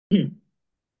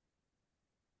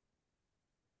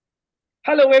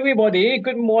Hello, everybody.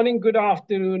 Good morning, good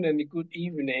afternoon, and good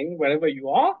evening, wherever you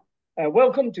are.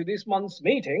 Welcome to this month's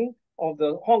meeting of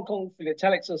the Hong Kong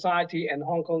Philatelic Society and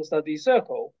Hong Kong Study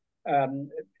Circle,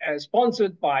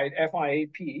 sponsored by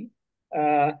FIAP.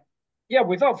 Yeah,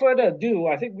 without further ado,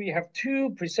 I think we have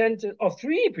two presenters or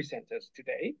three presenters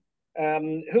today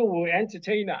who will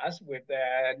entertain us with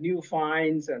their new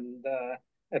finds and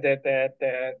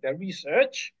their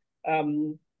research.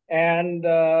 Um, and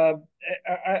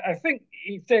I think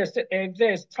if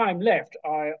there's time left,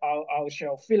 I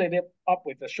shall fill it up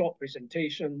with a short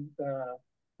presentation.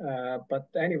 But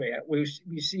anyway, we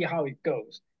see how it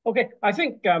goes. Okay, I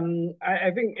think Adrian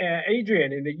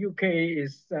in the UK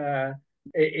is.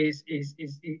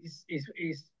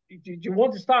 Do you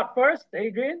want to start first,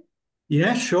 Adrian?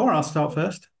 Yeah, sure. I'll start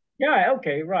first. Yeah.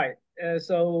 Okay. Right.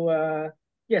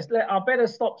 Yes, I better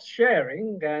stop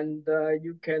sharing, and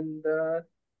you can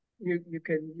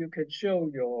show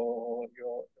your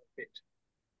bit.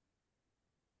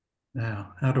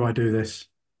 Now, how do I do this?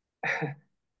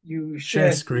 You Share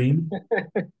share screen.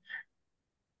 screen.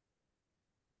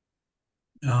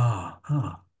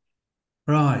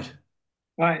 Right.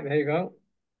 Right, there you go.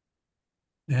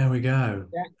 There we go.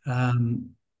 Yeah,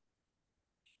 Um,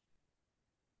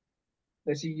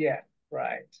 let's see. Yeah,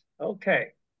 right. Okay.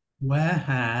 where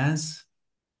has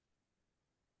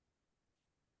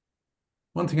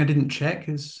one thing I didn't check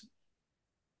is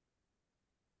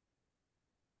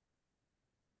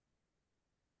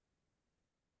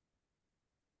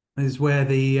where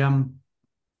the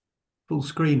full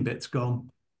screen bit's gone.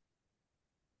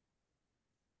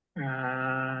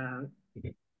 Uh,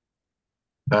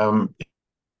 Um,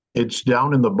 it's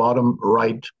down in the bottom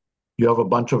right. You have a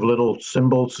bunch of little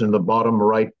symbols in the bottom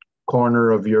right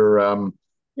corner of your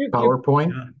you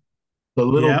PowerPoint. Yeah. The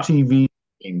little Yeah. TV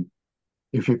screen.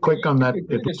 If you click on you that, could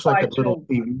do it the looks like a little slideshow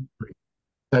TV screen.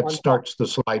 That on top. starts the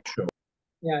slideshow.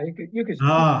 Yeah, you could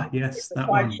Yes, the that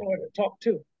one. slideshow at the top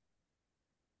too.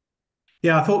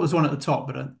 Yeah, I thought there was one at the top,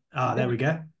 but there Yeah, we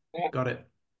go. yeah. Got it.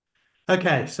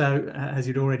 Okay, so as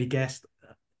you'd already guessed,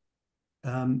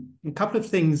 a couple of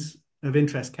things of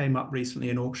interest came up recently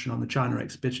in auction on the China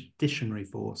Expeditionary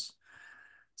Force.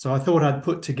 So I thought I'd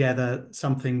put together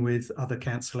something with other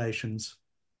cancellations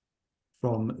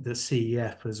from the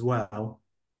CEF as well.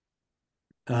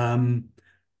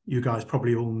 You guys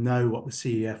probably all know what the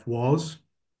CEF was,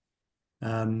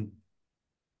 um,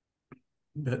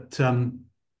 but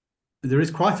there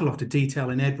is quite a lot of detail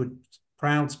in Edward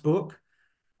Proud's book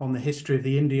on the history of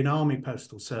the Indian Army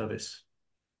Postal Service.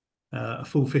 A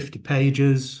full 50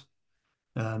 pages,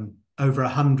 over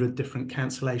 100 different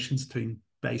cancellations between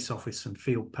base office and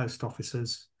field post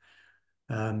officers,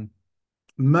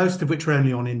 most of which are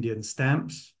only on Indian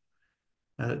stamps.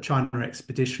 China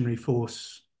Expeditionary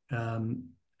Force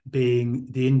being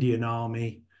the Indian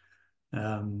Army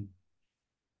that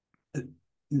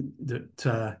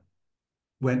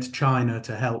went to China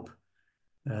to help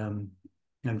and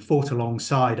fought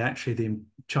alongside actually the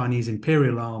Chinese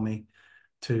Imperial Army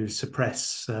to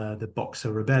suppress the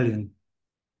Boxer Rebellion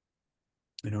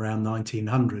in around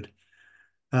 1900.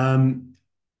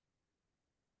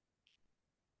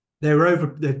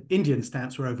 The Indian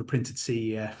stamps were overprinted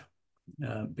CEF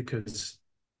because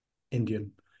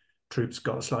Indian troops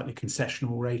got a slightly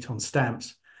concessional rate on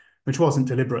stamps, which wasn't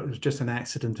deliberate. It was just an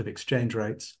accident of exchange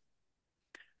rates.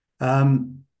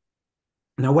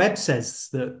 Now, Webb says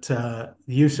that the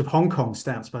use of Hong Kong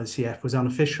stamps by the CF was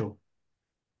unofficial.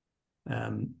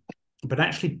 But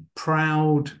actually,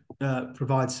 Proud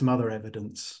provides some other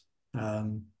evidence.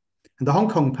 And the Hong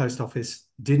Kong Post Office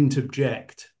didn't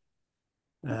object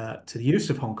to the use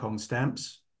of Hong Kong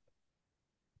stamps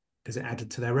because it added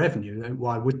to their revenue.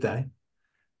 Why would they?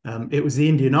 It was the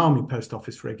Indian Army Post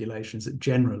Office regulations that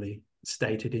generally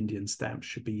stated Indian stamps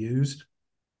should be used.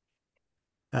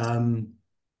 The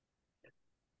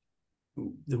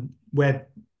web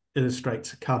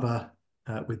illustrates a cover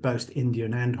with both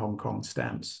Indian and Hong Kong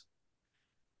stamps.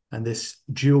 And this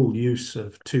dual use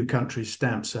of two countries'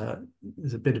 stamps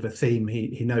is a bit of a theme.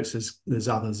 He notes there's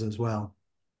others as well.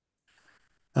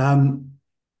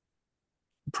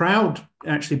 Proud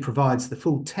actually provides the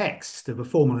full text of a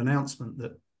formal announcement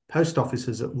that post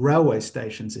offices at railway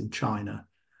stations in China,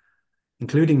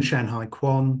 including Shanghai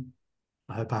Quan,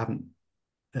 I hope I haven't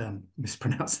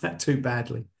mispronounced that too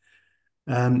badly,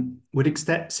 would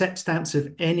accept stamps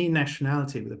of any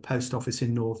nationality with a post office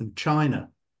in northern China.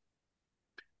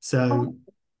 So,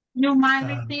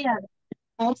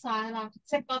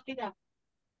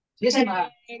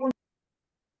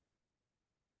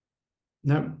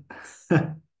 no.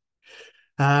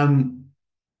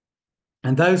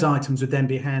 And those items would then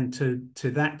be handed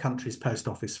to that country's post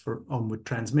office for onward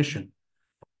transmission.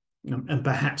 And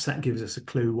perhaps that gives us a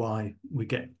clue why we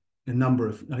get a number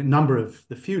of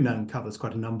the few known covers,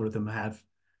 quite a number of them have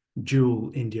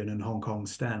dual Indian and Hong Kong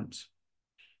stamps.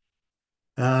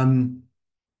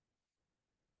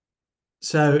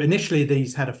 So initially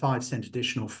these had a 5-cent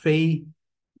additional fee,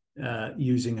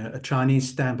 using a Chinese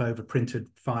stamp overprinted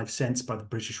 5 cents by the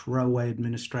British Railway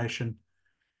Administration.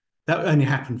 That only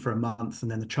happened for a month,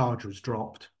 and then the charge was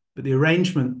dropped. But the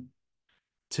arrangement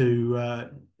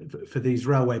for these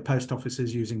railway post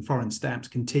offices using foreign stamps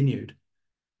continued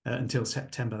until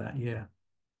September that year.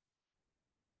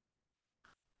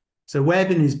 So Webb,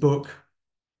 in his book,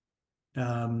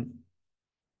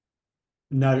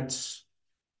 notes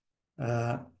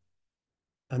a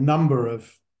number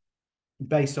of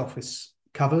base office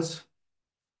covers,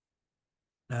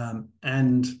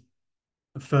 and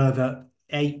a further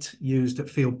 8 used at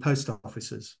field post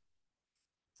offices.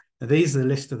 Now, these are the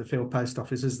list of the field post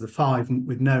offices, the 5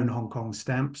 with known Hong Kong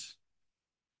stamps.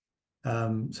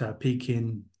 So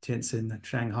Peking, Tientsin,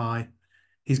 Shanghai.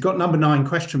 He's got number 9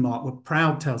 question mark. Well,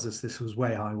 Proud tells us this was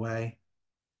Wei Hai Wei.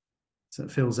 So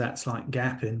it fills that slight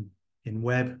gap in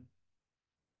Webb.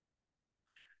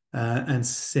 And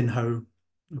Sinho,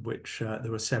 of which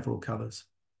there were several covers.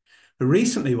 But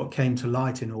recently what came to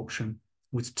light in auction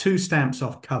was 2 stamps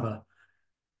off cover,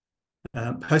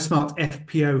 postmarked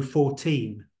FPO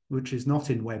 14, which is not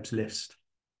in Webb's list.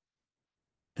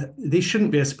 These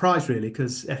shouldn't be a surprise, really,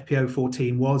 because FPO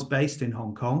 14 was based in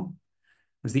Hong Kong.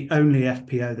 It was the only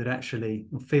FPO that actually,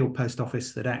 field post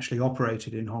office that actually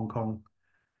operated in Hong Kong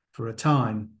for a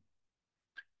time.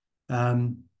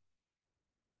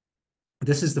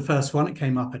 This is the first one. It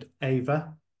came up at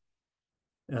Ava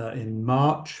in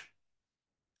March.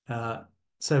 So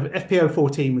FPO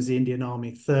 14 was the Indian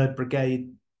Army 3rd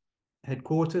Brigade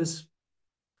headquarters.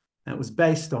 It was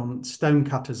based on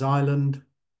Stonecutters Island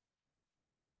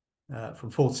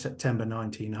from 4th September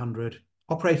 1900.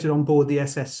 Operated on board the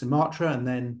SS Sumatra and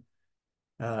then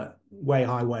Wei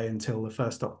Hai Wei until the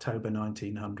 1st October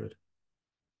 1900.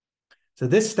 So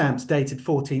this stamp's dated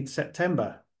 14th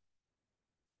September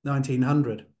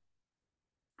 1900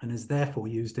 and is therefore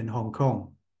used in Hong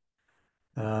Kong.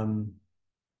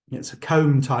 It's a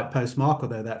comb type postmark,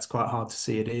 although that's quite hard to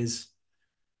see it is.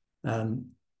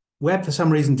 Webb, for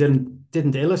some reason,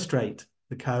 didn't illustrate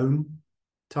the comb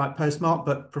type postmark,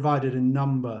 but provided a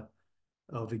number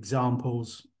of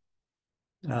examples,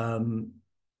 both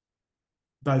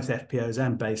FPOs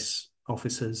and base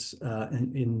officers,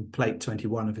 in plate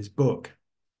 21 of his book.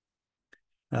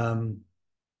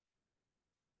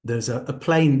 There's a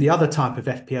plain, the other type of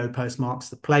FPO postmarks,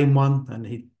 the plain one, and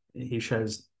he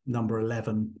shows number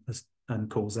 11 and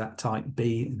calls that type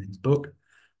B in his book.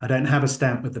 I don't have a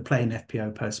stamp with the plain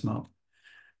FPO postmark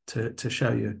to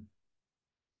show you.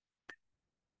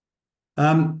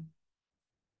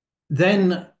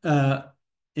 Then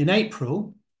in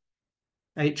April,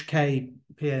 HK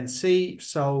PNC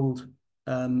sold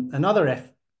another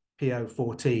FPO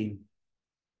 14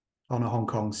 on a Hong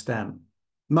Kong stamp.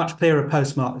 Much clearer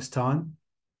postmark this time.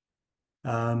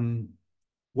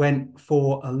 Went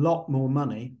for a lot more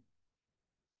money,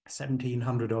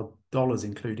 $1,700 odd,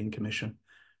 including commission.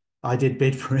 I did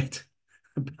bid for it,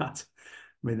 but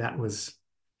I mean, that was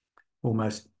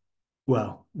almost,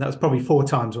 well, that was probably 4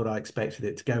 times what I expected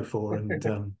it to go for.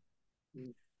 And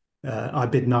I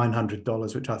bid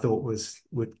 $900, which I thought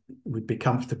would be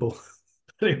comfortable,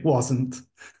 but it wasn't.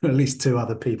 At least 2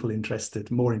 other people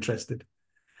more interested.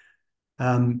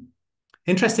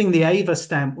 Interesting, the Ava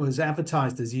stamp was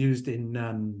advertised as used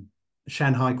in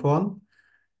Shanghai Quan,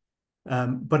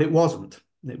 but it wasn't.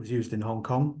 It was used in Hong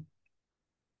Kong.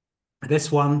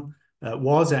 This one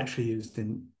was actually used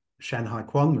in Shanghai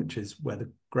Quan, which is where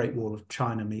the Great Wall of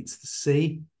China meets the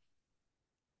sea.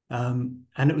 And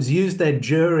it was used there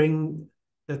during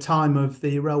the time of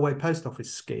the railway post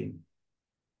office scheme.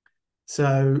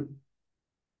 So,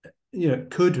 it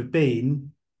could have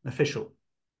been official,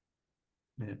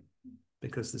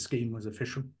 because the scheme was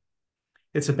official.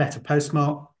 It's a better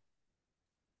postmark.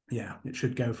 Yeah, it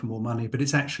should go for more money, but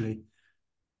it's actually,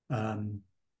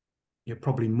 you're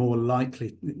probably more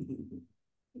likely,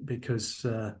 because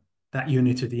that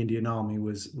unit of the Indian Army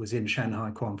was in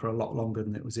Shanghai Quan for a lot longer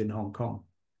than it was in Hong Kong.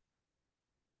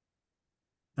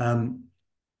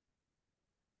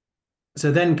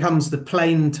 So then comes the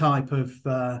plain type of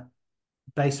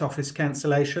base office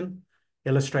cancellation,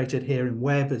 illustrated here in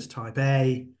Webb as type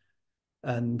A,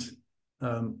 and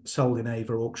sold in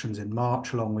Ava auctions in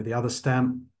March along with the other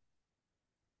stamp.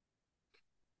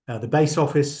 The base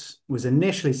office was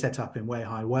initially set up in Wei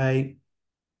Hai Wei,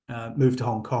 moved to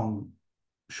Hong Kong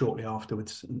shortly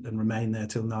afterwards and remained there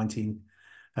till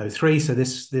 1903. So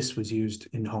this was used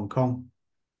in Hong Kong.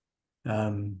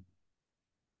 They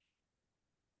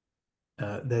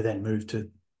then moved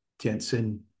to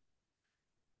Tientsin.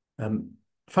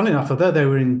 Funnily enough, although they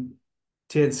were in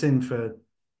Tientsin for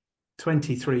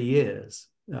 23 years,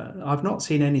 I've not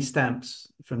seen any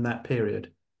stamps from that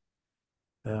period.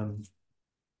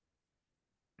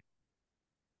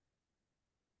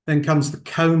 Then comes the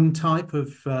cone type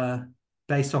of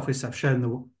base office. I've shown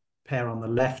the pair on the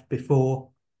left before.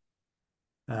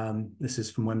 This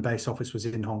is from when base office was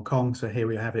in Hong Kong. So here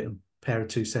we have it, a pair of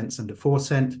 2 cents and a 4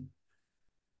 cent.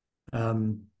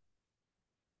 And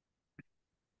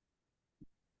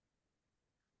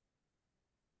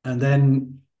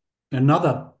then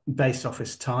another base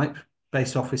office type,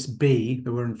 base office B.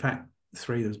 There were in fact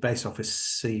 3. There was base office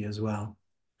C as well,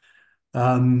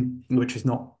 which is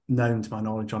not known to my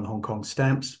knowledge on Hong Kong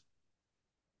stamps.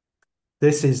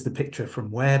 This is the picture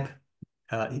from Webb.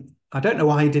 I don't know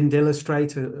why he didn't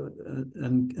illustrate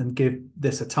and give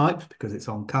this a type, because it's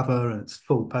on cover and it's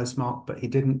full postmark, but he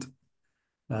didn't.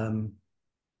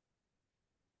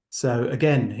 So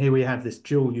again, here we have this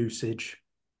dual usage.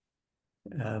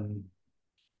 On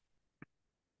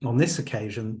this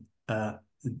occasion,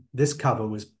 this cover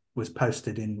was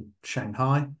posted in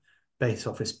Shanghai. Base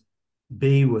office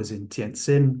B was in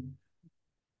Tientsin.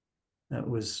 That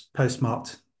was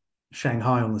postmarked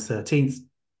Shanghai on the 13th,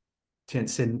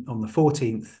 Tientsin on the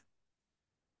 14th.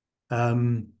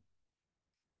 So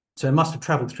it must have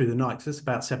traveled through the night. So it's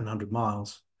about 700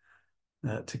 miles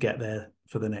to get there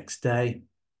for the next day.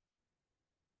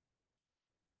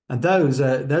 And those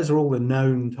are all the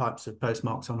known types of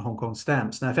postmarks on Hong Kong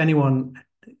stamps. Now, if anyone,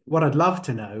 what I'd love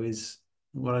to know is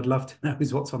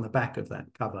what's on the back of that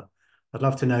cover. I'd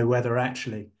love to know whether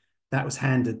actually that was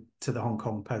handed to the Hong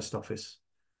Kong post office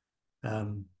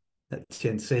at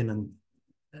Tientsin,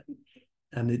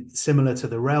 and it's similar to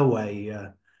the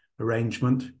railway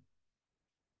arrangement.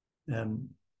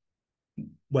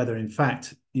 Whether in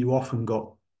fact you often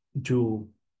got dual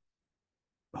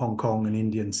Hong Kong and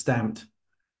Indian stamped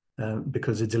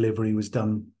because the delivery was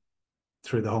done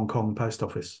through the Hong Kong post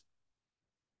office,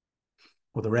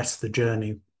 or the rest of the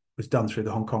journey was done through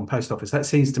the Hong Kong post office. That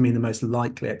seems to me the most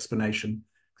likely explanation.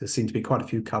 There seem to be quite a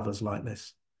few covers like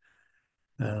this.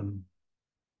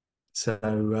 So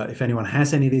if anyone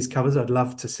has any of these covers, I'd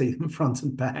love to see them front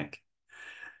and back.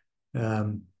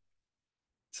 So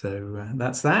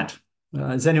that's that.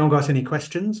 Has anyone got any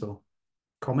questions or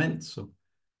comments or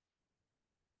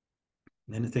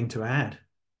anything to add?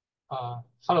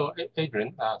 Hello,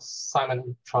 Adrian.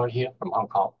 Simon Choi here from Hong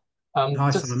Kong.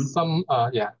 Hi, Just Simon. some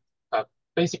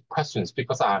basic questions,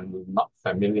 because I'm not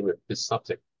familiar with this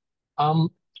subject. Are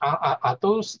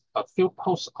those field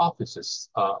post offices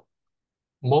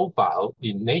mobile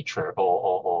in nature,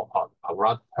 or a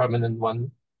rather permanent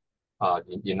one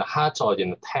in a hut or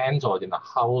in a tent or in a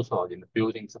house or in a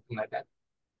building, something like that?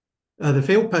 The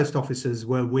field post officers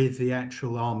were with the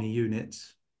actual army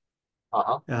units.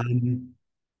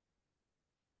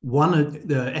 One of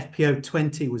the FPO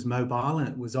 20 was mobile, and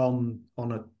it was on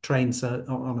a train.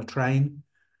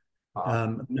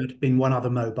 There'd been one other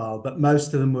mobile, but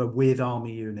most of them were with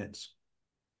army units.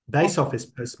 Base office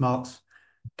postmarks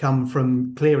come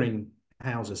from clearing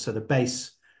houses. So the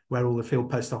base where all the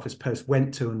field post office posts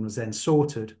went to and was then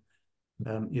sorted,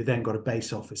 you then got a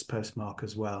base office postmark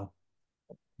as well.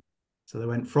 So they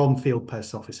went from field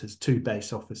post officers to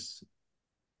base office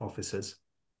officers.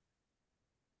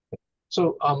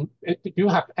 So do you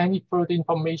have any further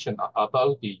information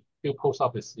about the field post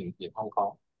office in Hong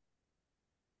Kong?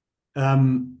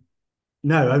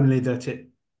 No, only that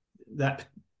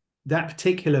that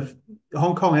particular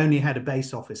Hong Kong only had a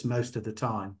base office most of the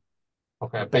time.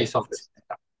 Okay, base office.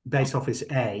 Base office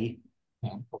A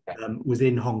okay. Was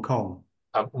in Hong Kong.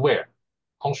 Where?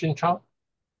 Hong Shun Chao?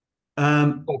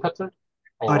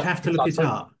 I'd have to look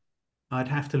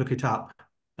it up.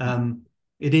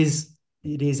 It is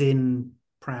in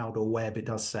Proud or Webb, it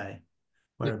does say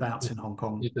whereabouts in Hong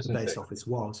Kong the base office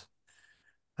was.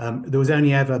 There was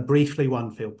only ever briefly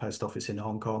one field post office in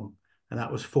Hong Kong, and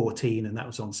that was 14, and that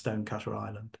was on Stonecutter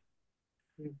Island.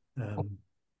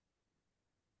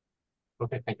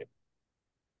 Okay, thank you.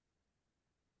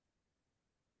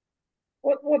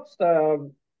 What's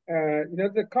the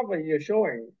the cover you're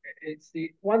showing? It's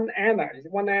the 1 anna. Is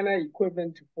 1 anna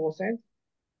equivalent to 4 cents?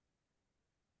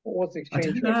 What's the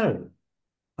exchange rate?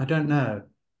 I don't know.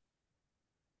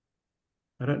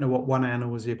 I don't know what 1 anna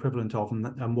was the equivalent of,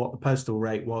 and what the postal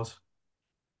rate was.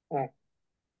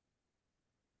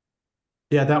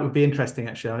 Yeah, that would be interesting,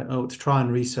 actually. I ought to try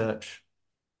and research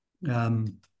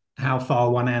how far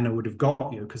 1 anna would have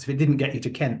got you, because if it didn't get you to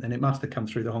Kent, then it must have come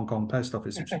through the Hong Kong post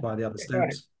office, which is why the other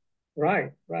stamps.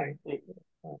 Right.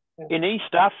 In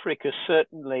East Africa,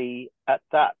 certainly at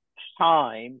that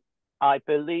time, I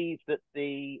believe that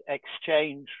the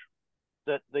exchange,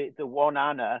 that the 1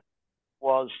 anna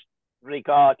was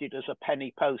regarded as a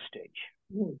penny postage.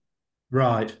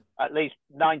 Right. At least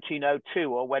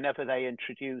 1902, or whenever they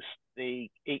introduced the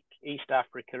East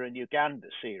Africa and Uganda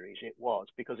series, it was,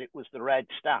 because it was the red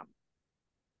stamp.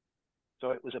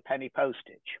 So it was a penny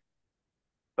postage.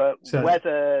 But So,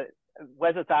 whether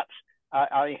that's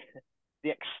the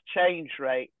exchange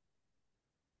rate,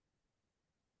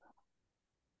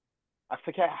 I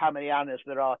forget how many annas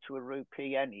there are to a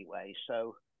rupee anyway,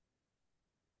 so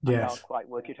I can't quite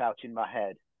work it out in my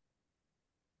head.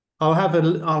 I'll have a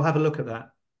look at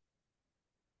that.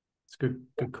 It's a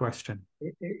good question.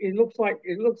 This looks like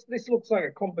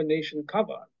a combination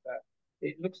cover.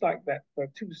 It looks like that for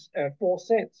 4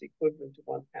 cents equivalent to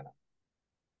 1 anna.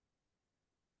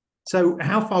 So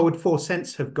how far would 4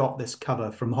 cents have got this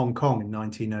cover from Hong Kong in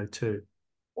 1902?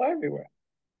 Well,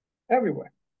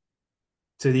 everywhere.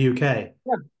 To the UK?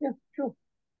 Yeah, sure.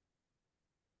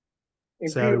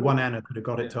 So 1 anna could have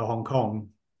got it to Hong Kong.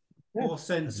 4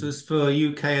 cents was for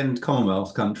UK and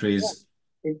Commonwealth countries.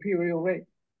 Yeah. Imperial rate.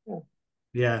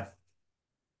 Yeah.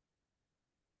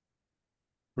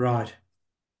 Right.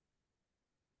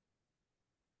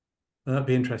 That'd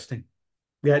be interesting.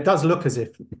 Yeah, it does look as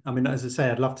if, I mean, as I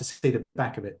say, I'd love to see the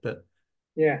back of it, but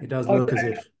yeah, it does look as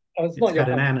if it's had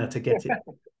an anna to get it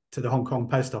to the Hong Kong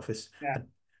post office. Yeah.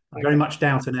 I very much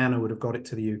doubt an anna would have got it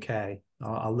to the UK.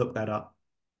 I'll look that up.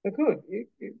 It could.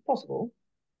 It's possible.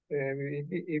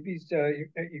 If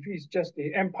he's just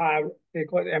the empire, they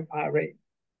call it empire rate.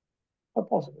 Not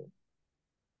possible.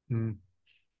 Mm.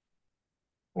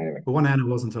 Anyway. But 1 anna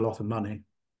wasn't a lot of money.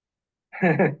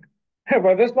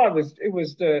 Well, this one was, it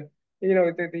was the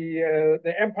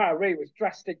empire rate was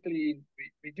drastically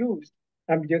reduced.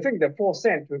 You think the 4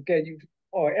 cents would get you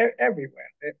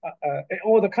everywhere, in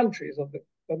all the countries of the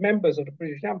members of the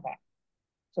British Empire.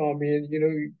 So I mean,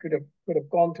 you could have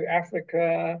gone to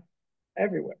Africa,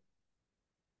 everywhere.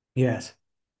 Yes.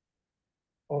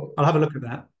 I'll have a look at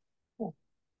that. Oh.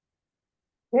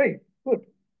 Great, good.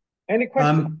 Any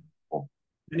questions?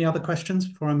 Any other questions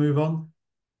before I move on?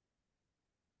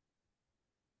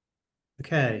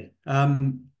 Okay.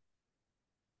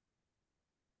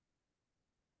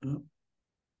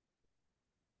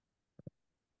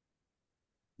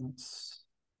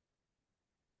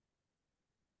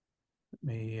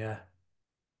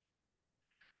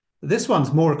 This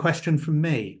one's more a question from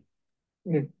me.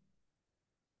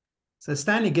 So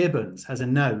Stanley Gibbons has a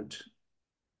note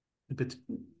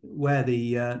where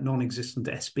the non-existent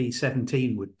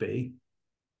SB17 would be,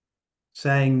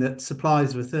 saying that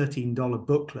supplies of a $13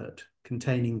 booklet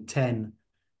containing 10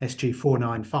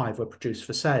 SG495 were produced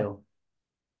for sale.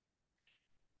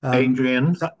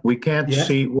 Adrian, we can't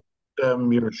see what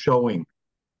you're showing.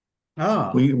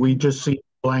 We just see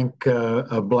a blank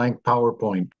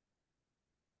PowerPoint.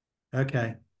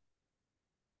 Okay.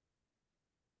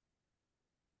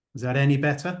 Is that any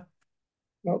better?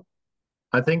 No.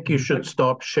 I think you should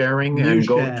stop sharing and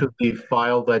go to the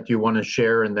file that you want to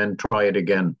share and then try it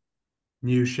again.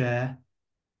 New share.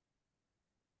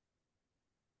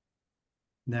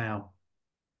 Now.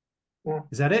 Yeah.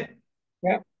 Is that it?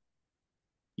 Yeah.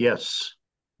 Yes.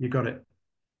 You got it.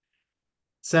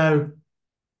 So,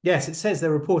 yes, it says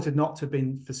they're reported not to have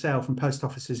been for sale from post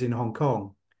offices in Hong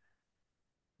Kong.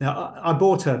 Now, I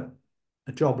bought a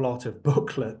job lot of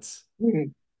booklets,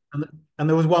 and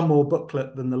there was one more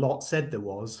booklet than the lot said there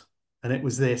was, and it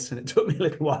was this, and it took me a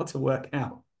little while to work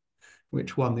out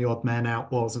which one the odd man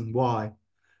out was and why.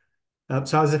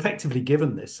 So I was effectively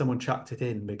given this. Someone chucked it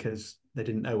in because they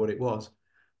didn't know what it was.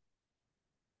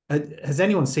 Has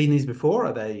anyone seen these before?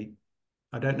 I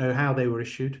don't know how they were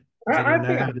issued. I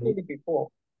think I've seen it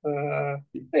before.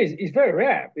 It's very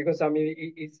rare because I mean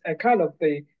it's a kind of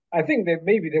I think that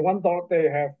maybe the $1 they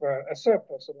have a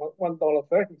surplus of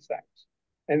 $1.30 stamps,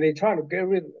 and they try to get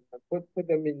rid of them and put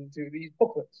them into these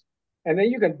booklets, and then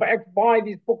you can buy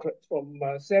these booklets from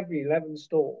 7-Eleven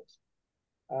stores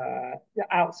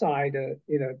outside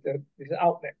these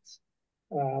outlets.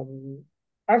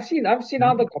 I've seen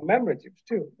other commemoratives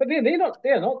too, but they're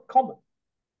not common.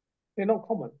 They're not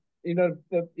common.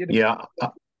 Yeah,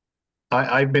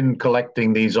 I've been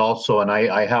collecting these also, and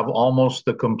I have almost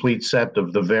the complete set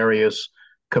of the various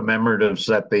commemoratives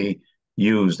that they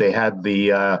use. They had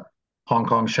the Hong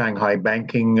Kong Shanghai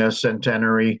banking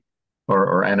centenary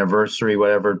or anniversary,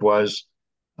 whatever it was.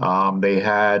 They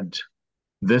had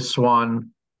this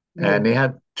one, and they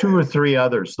had two or three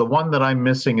others. The one that I'm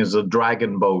missing is a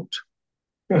dragon boat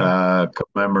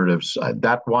commemoratives.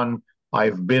 That one,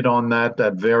 I've bid on that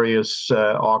at various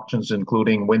auctions,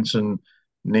 including Winston,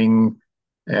 Ning,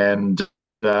 and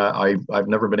I've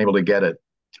never been able to get it.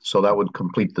 So that would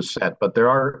complete the set. But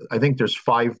I think there's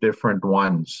 5 different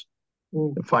ones,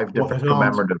 5 different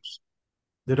commemoratives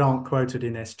that aren't quoted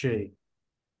in SG.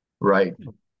 Right.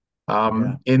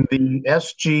 In the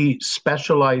SG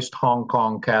Specialized Hong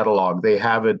Kong catalog, they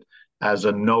have it as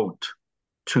a note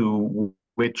to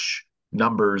which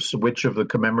of the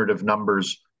commemorative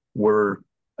numbers were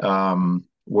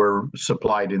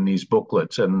supplied in these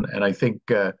booklets. And I think,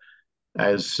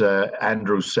 as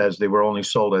Andrew says, they were only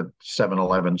sold at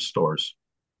 7-Eleven stores.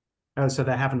 Oh, so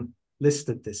they haven't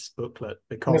listed this booklet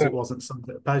because it wasn't sold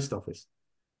at the post office.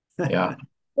 Yeah.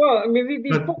 Well, I mean,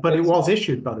 but it was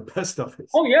issued by the post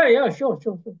office. Oh yeah, sure.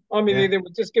 I mean, they were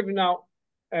just given out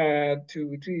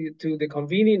to the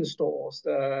convenience stores.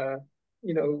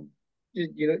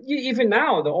 Even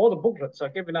now, all the booklets are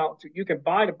given out to. You can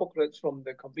buy the booklets from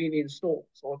the convenience stores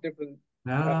or different.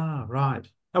 Right.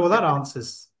 Oh well, that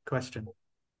answers question.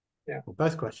 Yeah. Well,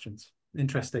 both questions.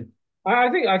 Interesting. I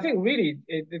think really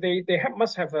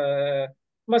must have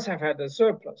had a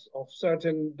surplus of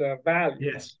certain values.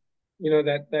 Yes.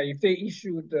 That if they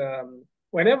issued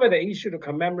whenever they issue the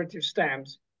commemorative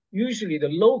stamps, usually the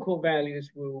local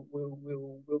values will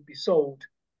be sold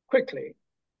quickly,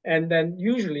 and then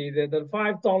usually the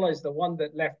 $5 is the one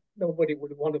that left nobody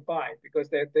would want to buy because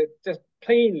there just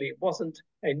plainly wasn't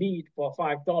a need for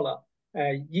 $5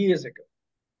 years ago.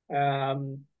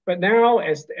 But now,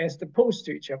 as the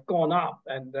postage have gone up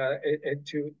and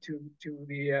to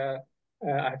the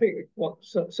I think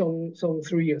Song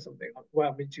 3 or something.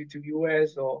 Well, to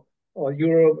US or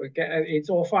Europe, it's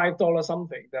all $5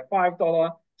 something. The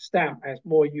 $5 stamp has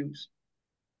more use.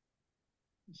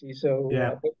 You see, so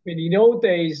in old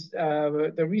days,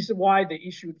 the reason why they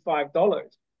issued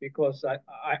 $5 because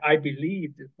I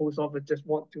believe the post office just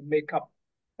want to make up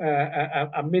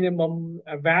a minimum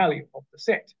value of the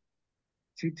set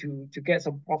to get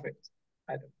some profit.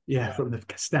 From the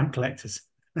stamp collectors.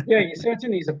 It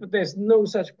certainly is. But there's no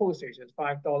such postage as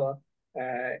 $5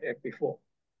 before.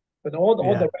 But all the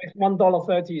rest,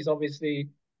 $1.30 is obviously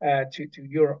to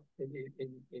Europe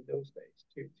in those days,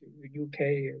 to the UK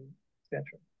and etc.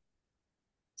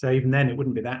 So even then, it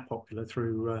wouldn't be that popular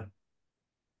through,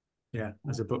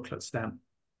 as a booklet stamp.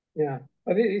 Yeah,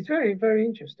 but it's very, very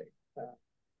interesting.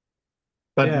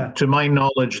 But to my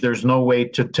knowledge, there's no way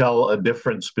to tell a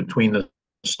difference between the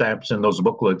stamps in those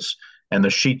booklets and the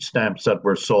sheet stamps that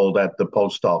were sold at the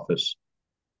post office.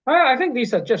 I think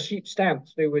these are just sheet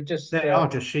stamps. They were just. They are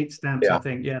just sheet stamps, I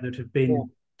think. Yeah, that have been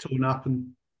torn up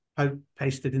and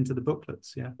pasted into the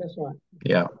booklets. Yeah, that's right.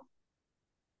 Yeah.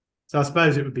 So I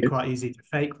suppose it would be quite easy to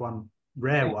fake one,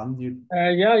 rare one.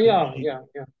 Yeah.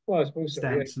 Well, I suppose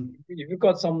stamps so. If you've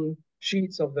got some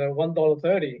sheets of the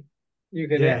 $1.30, you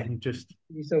can just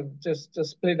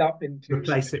split up into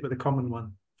replace it with a common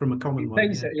one from a common one.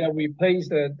 Replace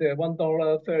the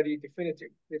 $1.30 definitive.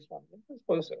 This one, I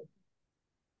suppose so.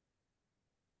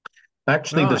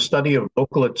 Actually, the study of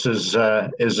booklets is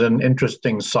an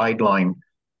interesting sideline.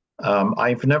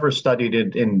 I've never studied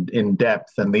it in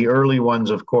depth, and the early ones,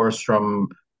 of course, from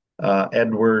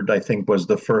Edward, I think, was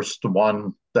the first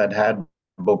one that had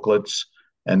booklets,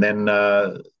 and then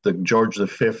the George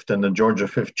V and the George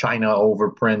V China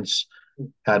overprints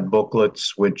had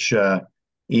booklets, which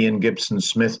Ian Gibson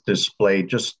Smith displayed,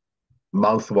 just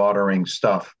mouth-watering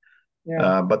stuff.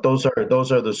 Yeah. But those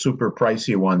are the super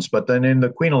pricey ones. But then in the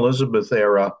Queen Elizabeth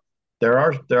era, there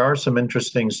are some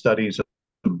interesting studies of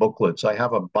booklets. I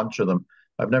have a bunch of them.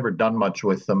 I've never done much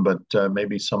with them, but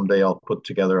maybe someday I'll put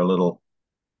together a little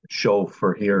show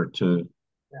for here to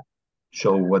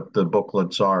show what the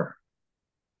booklets are.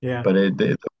 Yeah. But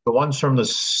the ones from the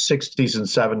 60s and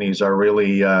 70s are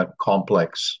really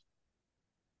complex.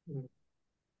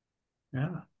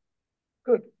 Yeah.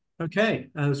 Good. Okay.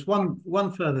 There's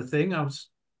one further thing. I was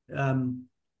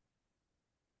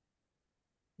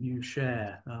new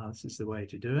share. This is the way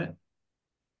to do it.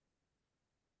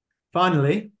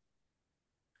 Finally,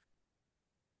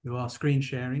 you are screen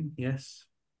sharing. Yes.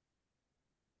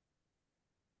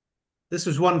 This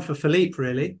was one for Philippe,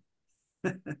 really.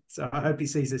 So I hope he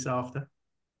sees this after.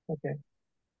 Okay.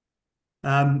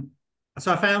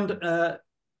 So I found a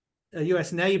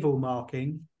US naval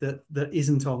marking that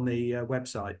isn't on the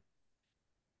website.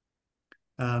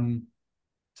 So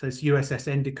it's USS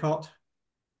Endicott,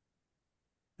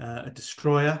 a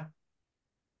destroyer,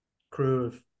 crew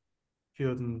of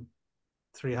fewer than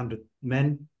 300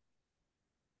 men.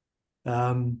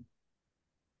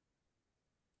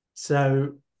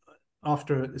 So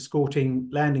after escorting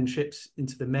landing ships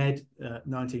into the Med,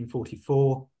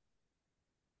 1944,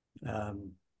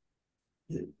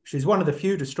 she's one of the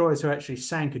few destroyers who actually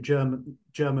sank a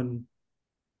German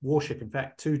warship. In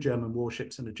fact, 2 German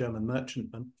warships and a German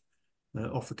merchantman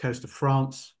off the coast of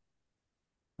France.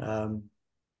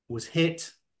 Was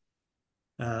hit.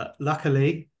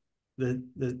 Luckily,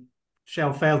 the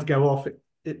shell failed to go off.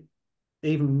 It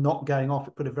even not going off,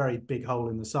 it put a very big hole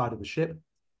in the side of the ship.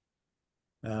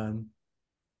 So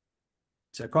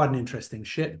quite an interesting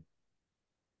ship.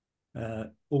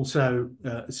 Also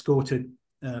escorted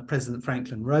President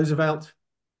Franklin Roosevelt,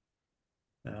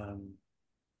 and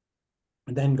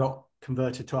then got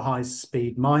converted to a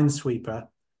high-speed minesweeper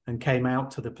and came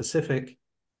out to the Pacific,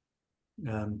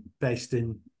 based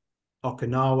in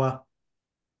Okinawa,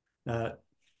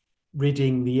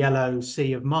 ridding the Yellow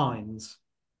Sea of mines.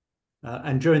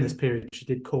 And during this period, she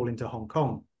did call into Hong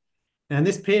Kong. Now, in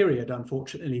this period,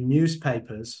 unfortunately,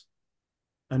 newspapers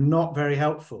are not very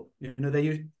helpful. You know,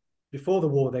 before the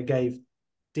war, they gave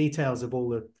details of all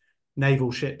the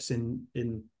naval ships in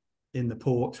the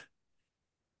port.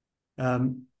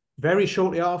 Very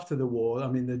shortly after the war, I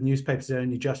mean, the newspapers had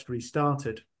only just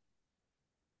restarted.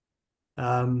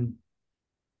 I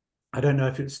don't know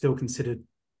if it's still considered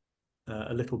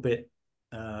a little bit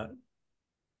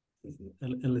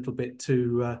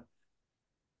too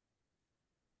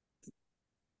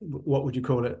what would you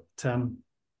call it? Well,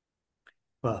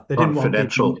 they didn't want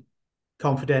people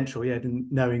confidential, yeah,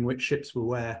 knowing which ships were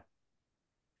where.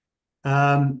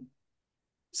 So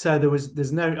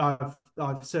there's no,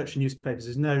 I've searched the newspapers,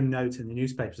 there's no note in the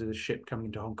newspapers of the ship coming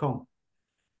into Hong Kong.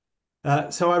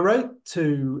 So I wrote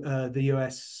to the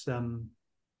US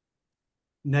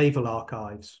Naval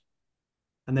Archives,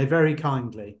 and they very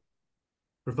kindly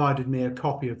provided me a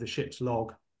copy of the ship's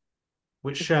log,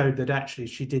 which showed that actually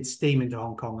she did steam into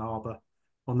Hong Kong harbour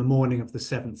on the morning of the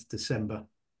 7th December.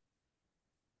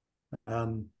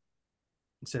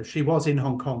 So she was in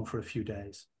Hong Kong for a few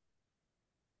days.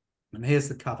 And here's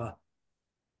the cover.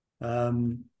 So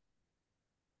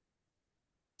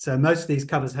most of these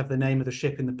covers have the name of the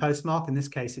ship in the postmark. In this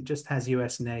case, it just has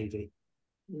US Navy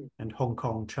and Hong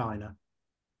Kong, China.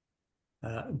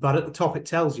 But at the top, it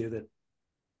tells you that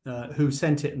who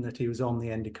sent it and that he was on the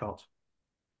Endicott.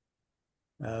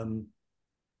 Yeah,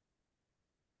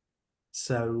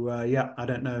 I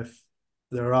don't know if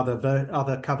there are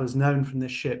other covers known from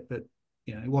this ship, but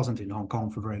you know, it wasn't in Hong Kong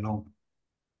for very long.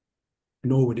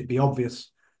 Nor would it be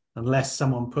obvious unless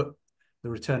someone put the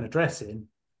return address in,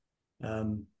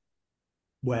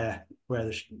 where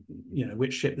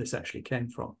which ship this actually came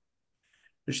from.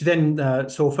 But she then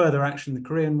saw further action in the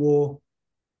Korean War,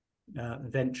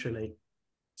 eventually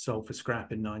sold for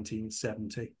scrap in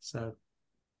 1970. So,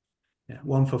 yeah,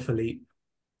 one for Philippe.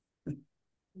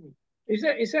 Is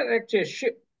that actually a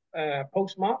ship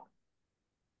postmark?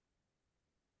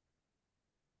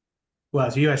 Well,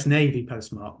 it's a US Navy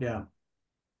postmark, yeah.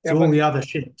 So Yeah, all the other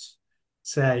ships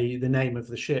say the name of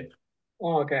the ship.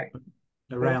 Oh, okay.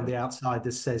 Around the outside,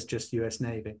 this says just US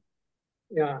Navy.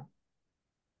 Yeah.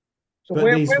 So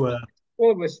but these were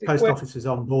post offices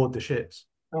on board the ships.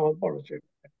 Oh, on board the ship.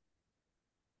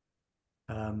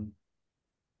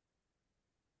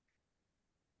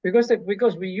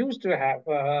 Because we used to have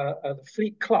a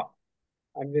fleet club.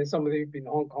 I mean, some of you in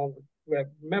Hong Kong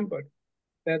remembered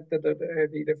that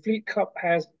the fleet club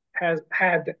has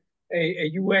had a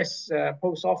U.S.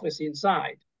 post office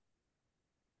inside,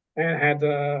 and had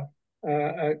a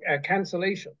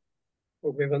cancellation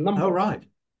with a number. Oh, right.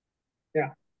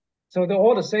 Yeah. So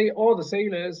all the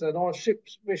sailors and all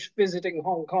ships which visiting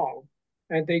Hong Kong,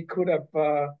 and they could have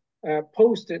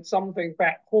posted something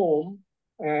back home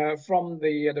from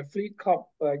the Fleet Club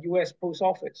U.S. Post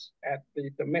Office at the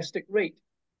domestic rate.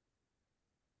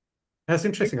 That's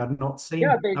interesting. I've not seen.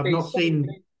 Yeah, they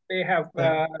have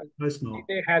they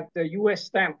had the U.S.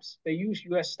 stamps. They use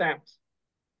U.S. stamps.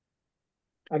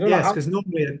 I don't know how. Yes, because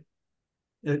normally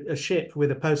a ship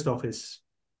with a post office,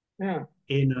 yeah,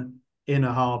 in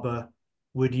a harbour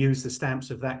would use the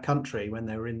stamps of that country when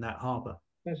they were in that harbour.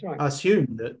 That's right. I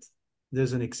assume that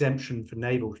there's an exemption for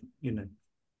naval,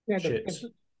 ships,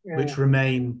 which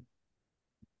remain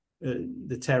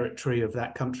the territory of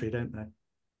that country, don't they?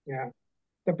 Yeah.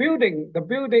 The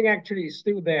building actually is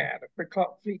still there, the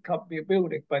Fleet Club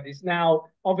building, but it's now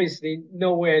obviously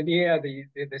nowhere near the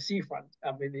seafront.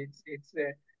 I mean,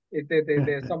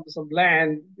 there's some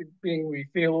land being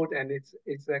refilled, and it's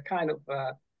a kind of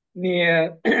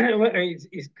near.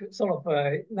 it's sort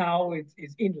of now it's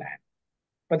inland,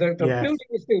 but the building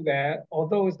is still there,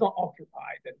 although it's not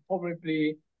occupied, and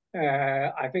probably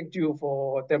I think due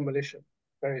for demolition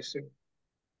very soon.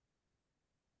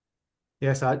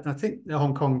 Yes, I think the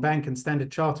Hong Kong Bank and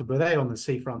Standard Chartered, were they on the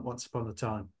seafront once upon a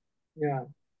time? Yeah.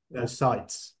 Those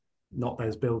sites, not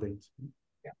those buildings.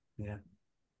 Yeah. Yeah.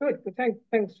 Good.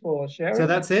 Thanks for sharing. So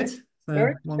that's it.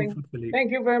 Very One for Philippe.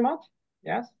 Thank you very much.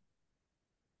 Yes.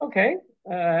 Okay.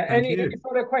 Any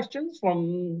further questions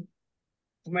from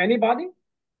anybody?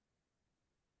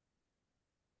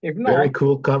 If not, very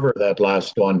cool cover, that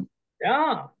last one.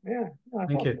 Yeah.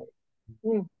 Thank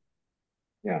you.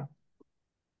 Yeah.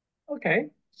 Okay.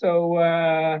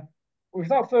 So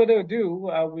without further ado,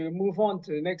 we'll move on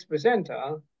to the next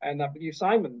presenter, and I believe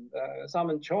Simon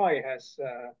Choi has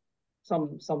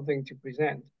something to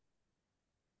present.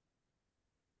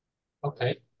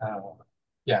 Okay.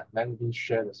 Yeah, let me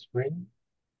share the screen.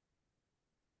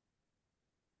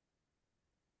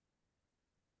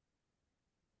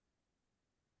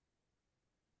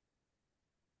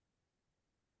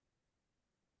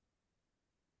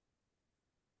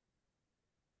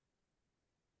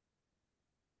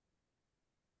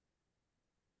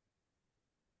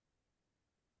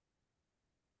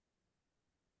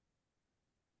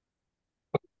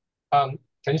 Can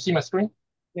you see my screen?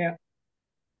 Yeah.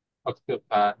 Okay, good.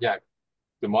 Yeah.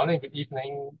 Good morning, good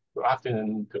evening, good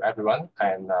afternoon to everyone.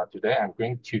 And today I'm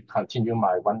going to continue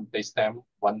my one day STEM,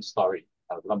 one story,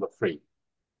 number 3.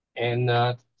 And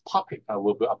the topic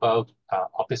will be about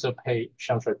officer pay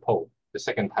Sham the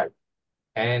second type.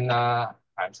 And I'm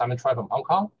Simon Choi from Hong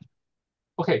Kong.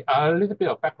 Okay, a little bit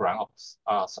of background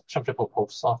of Sham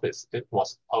Post Office. It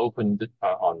was opened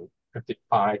on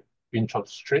 55 Winthrop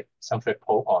Street, Sham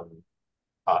on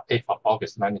 8th of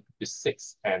August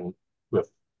 1956, and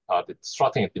with the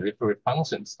sorting and delivery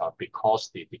functions because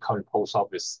the current post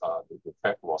office, the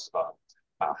fact was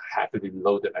heavily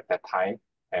loaded at that time,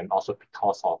 and also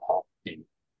because of the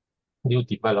new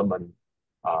development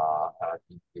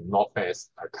in the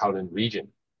Northwest Kowloon region,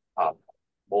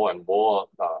 more and more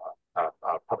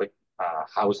public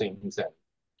housings and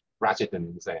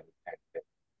residents and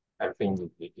everything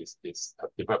is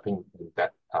developing in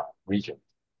that region.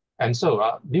 And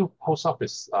so new post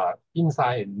office,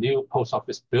 inside a new post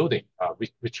office building,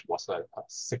 which was a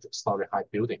 6-story high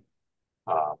building,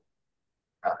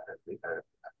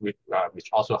 which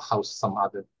also housed some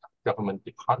other government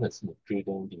departments,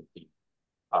 including the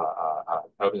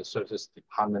Urban Services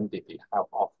Department, the Health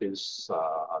Office,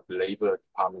 the Labor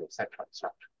Department, etc.,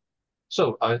 etc.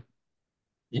 So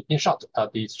in short,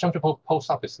 the Sham Post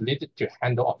Office needed to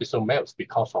handle official mails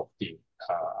because of the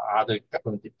other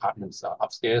government departments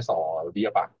upstairs or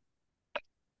nearby.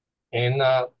 And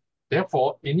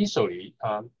therefore, initially,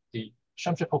 the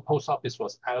Sham Post Office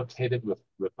was allocated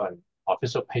with an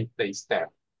official paid day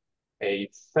stamp, a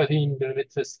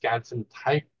 30mm skeleton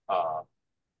type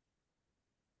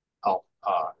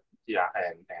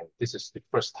and this is the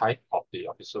first type of the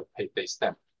official paid day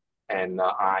stamp. And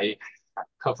I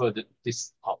covered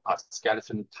this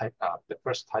skeleton type, the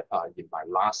first type, in my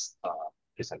last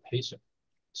presentation.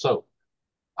 So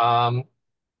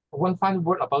one final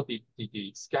word about the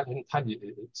skeleton type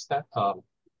is that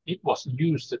it was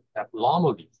used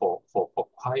abnormally for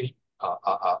quite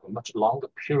a much longer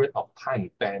period of time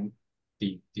than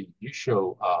the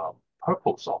usual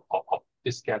purpose of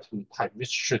this skeleton type, which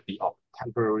should be of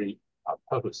temporary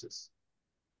purposes.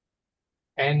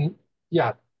 And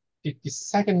yeah, the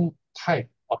second type,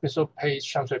 official paid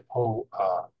Sham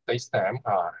day stamp,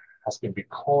 has been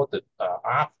recorded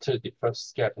after the first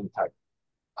skeleton type.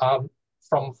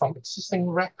 From existing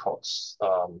records,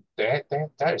 there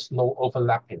is no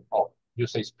overlapping of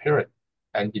usage period.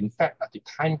 And in fact, the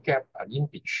time gap in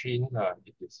between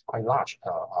it is quite large,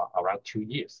 around 2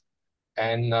 years.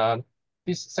 And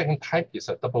this second type is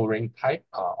a double ring type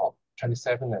of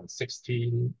 27 and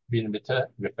 16mm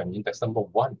with an index number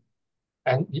 1.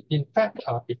 And in fact,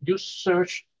 if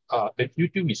you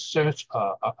do research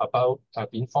about the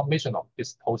information of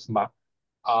this postmark,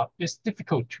 it's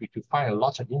difficult to find a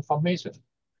lot of information.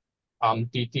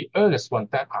 The earliest one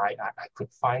that I could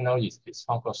find out is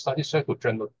Hong Kong Study Circle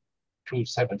Journal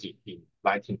 270 in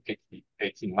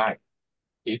 1989.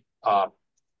 It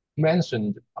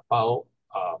mentioned about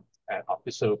an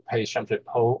official pay Sham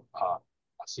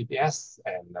CBS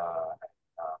and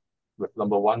with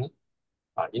number 1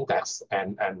 index,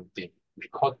 and the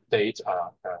record date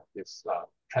is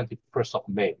 21st of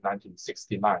May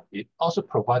 1969. It also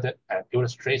provided an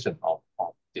illustration of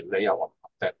the layout of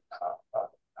that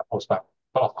postmark.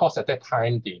 But of course, at that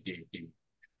time, the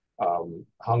Hong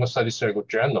Kong Study Circle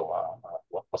Journal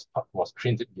was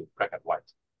printed in black and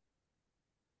white.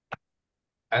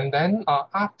 And then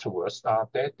afterwards,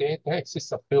 there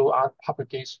exists a few other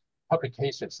publications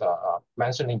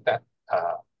mentioning that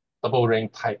double ring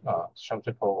type Sham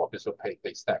official paid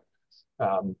day stamp.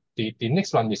 The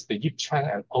next one is the Yip Chang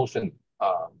and Ocean,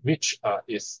 which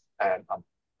is an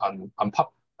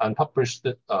unpublished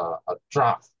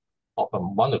draft of a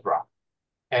monograph.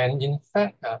 And in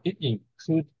fact, it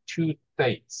includes two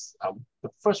dates. The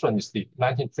first one is the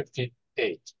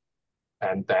 1958,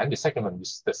 and then the second one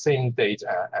is the same date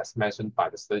as mentioned by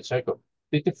the study circle.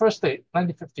 The first date,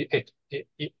 1958,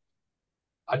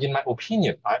 in my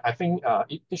opinion, I think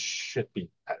it should be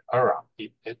an error.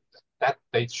 That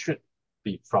date should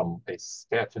be from a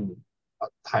skeleton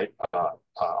type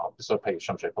observed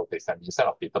Sham-Shui-Po data instead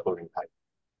of the double ring type.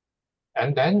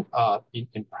 And then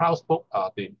in Proud's book,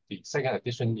 the second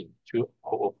edition in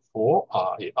 2004,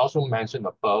 it also mentioned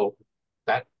about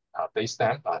that date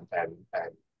stamp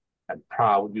and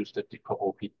Proud used the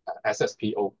OP,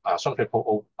 SSPO,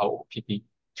 Sham-Shui-Po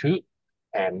OPD2,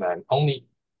 and only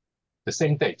the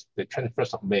same date, the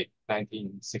 21st of May,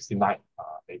 1969,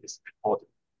 it is reported.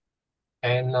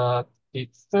 And the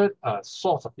third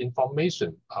source of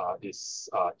information is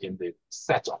in the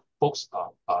set of books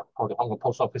called the Hong Kong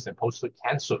Post Office and Postal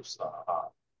Cancels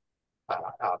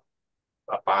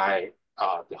by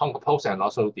the Hong Kong Post and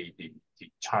also the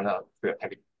China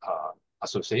Philatelic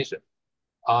Association.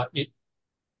 It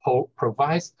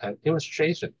provides an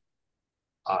illustration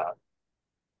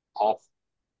of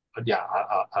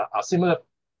a similar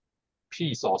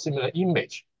piece or similar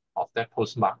image of that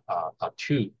postmark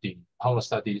to the Hong Kong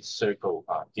Study Circle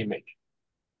image.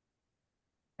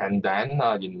 And then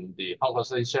in the Hong Kong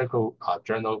Study Circle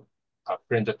journal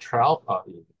 312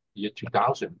 in year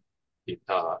 2000, it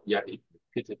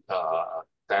repeated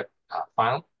that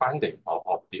finding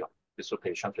of the official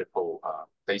page Sham-Shui-Po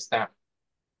date stamp,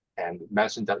 and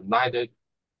mentioned that neither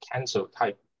cancel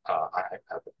type,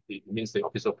 it means the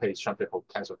official page Sham-Shui-Po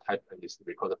cancel type is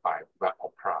recorded by Webb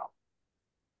or Proud.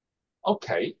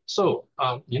 Okay, so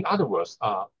in other words,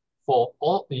 for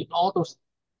all those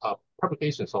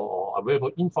publications or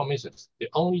available information, the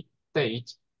only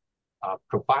date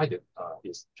provided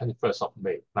is 21st of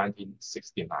May,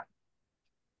 1969.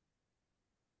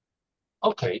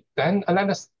 Okay, then let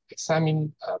us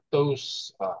examine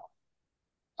those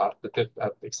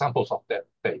the examples of that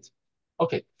date.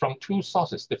 Okay, from two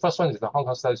sources. The first one is the Hong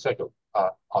Kong Study Circle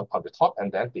on the top,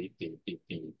 and then the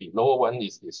lower one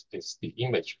is the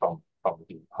image from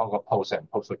the Hong Kong Post and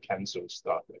Postal Cancels,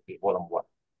 the volume 1.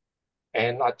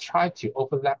 And I tried to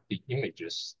overlap the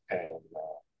images, and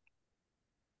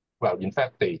well, in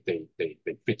fact, they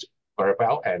fit very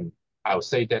well, and I'll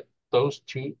say that those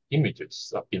two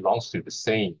images belongs to the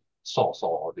same source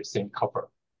or the same cover.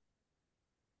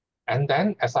 And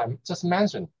then, as I just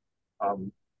mentioned,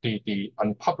 the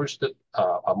unpublished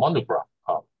monograph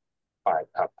by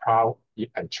Proud,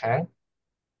 Yip, and Chang,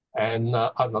 and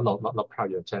not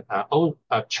Proud, Yip, and Chang,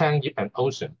 Chang, Yip, and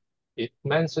Ocean. It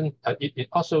mentioned it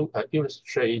also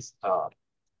illustrates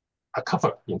a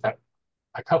cover, in fact,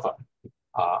 a cover.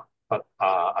 But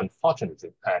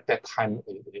unfortunately, at that time,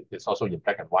 it's also in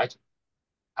black and white.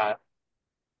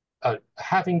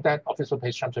 Having that official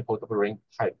page Sham-Shui-Po double ring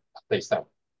type date stamp,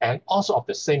 and also of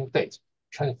the same date,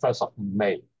 21st of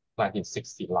May,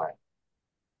 1969.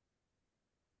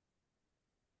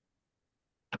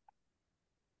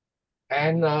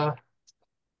 And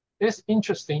it's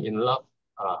interesting enough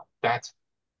that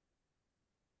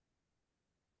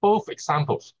both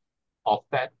examples of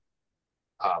that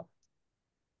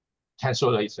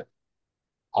cancellation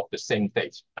of the same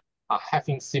date are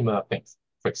having similar things.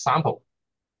 For example,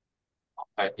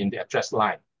 in the address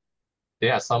line,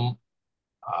 there are some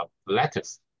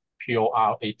letters,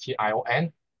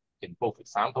 P-O-R-A-T-I-O-N, in both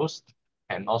examples,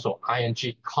 and also ing,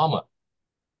 comma,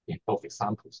 in both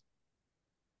examples.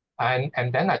 And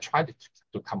then I tried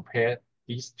to compare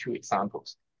these two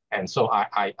examples. And so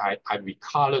I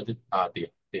recolored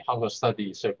the Hong Kong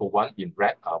Study Circle 1 in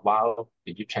red, while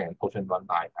the Yip Chang and Ocean 1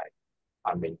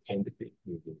 I maintained it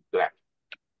in black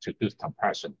to do the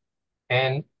comparison.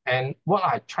 And what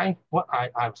I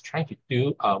was trying to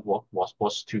do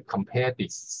was to compare the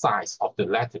size of the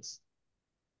letters,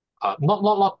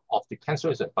 not of the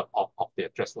cancellation, but of the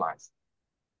address lines.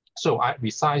 So I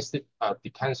resized the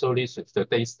cancellation, the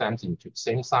date stamps into the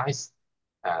same size,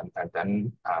 and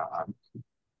then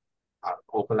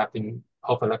overlapping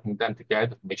them together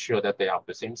to make sure that they are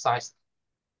the same size.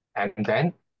 And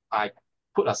then I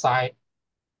put aside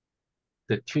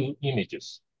the two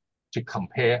images to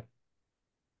compare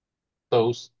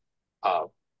those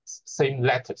same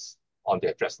letters on the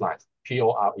address lines,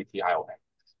 P-O-R-A-T-I-O-N.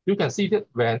 You can see that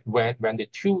when the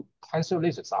two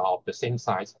cancellations are of the same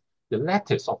size, the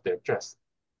letters of the address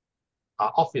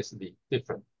are obviously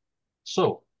different.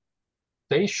 So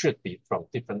they should be from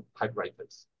different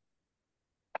typewriters.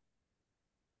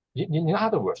 In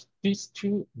other words, these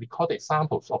two recorded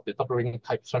examples of the double ring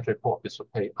type central port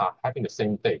display are having the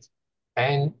same date,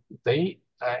 and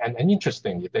and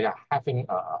interestingly, they are having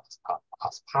a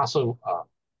parcel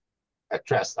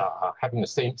address having the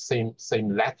same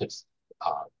letters,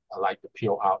 like the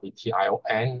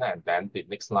PORETION, and then the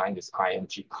next line is ING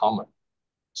common.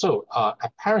 So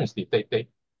apparently,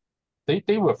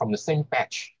 they were from the same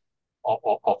batch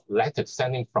of letters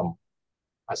sending from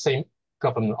a same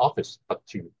government office, but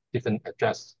to different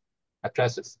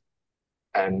addresses,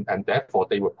 and therefore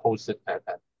they were posted at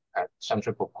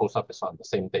Central Post Office on the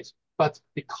same days. But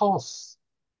because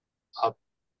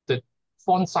the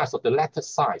font size or the letter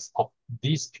size of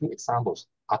these two examples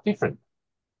are different,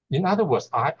 in other words,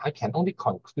 I can only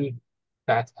conclude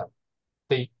that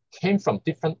they came from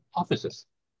different offices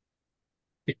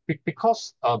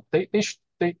because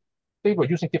they were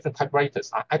using different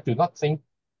typewriters. I do not think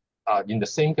in the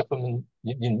same government,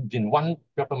 in one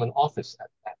government office at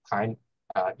that time,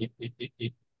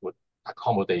 it would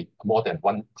accommodate more than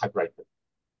one typewriter.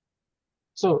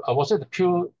 So was it a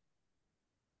pure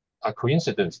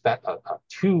coincidence that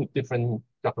two different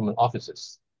government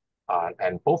offices,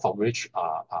 and both of which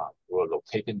were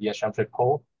located near Shanghai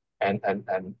Pole, and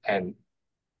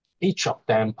each of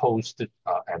them posted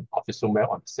an official mail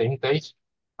on the same date?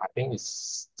 I think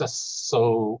it's just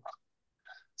so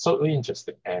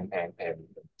interesting and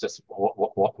just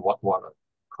what a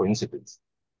coincidence.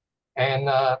 And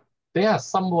there are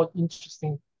somewhat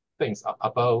interesting things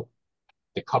about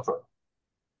the cover,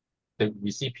 the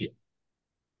recipient.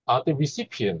 The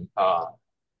recipient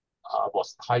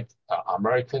was typed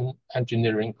American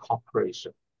Engineering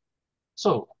Corporation.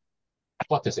 So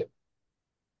what is it?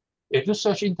 If you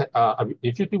search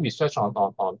if you do research on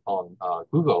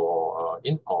Google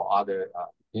or other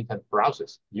internet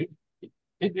browsers,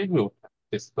 it will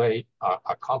display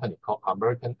a company called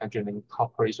American Engineering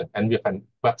Corporation and with a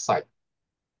website.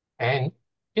 And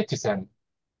it is an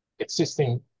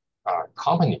existing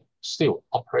company still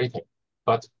operating,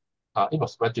 but it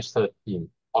was registered in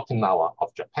Okinawa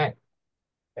of Japan.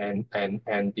 And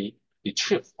the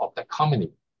chief of the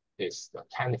company is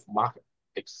Kenneth Market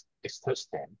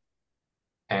Exterstand.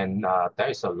 And there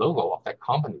is a logo of that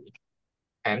company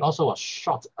and also a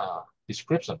short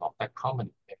description of that company.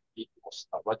 It was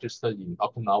registered in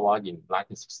Okinawa in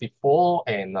 1964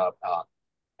 and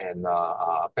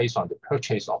based on the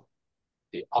purchase of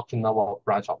the Okinawa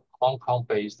branch of Hong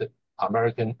Kong-based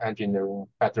American Engineering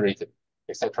Federated,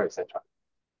 etc., etc.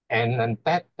 And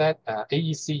that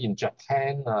AEC in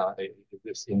Japan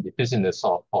is in the business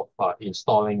of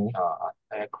installing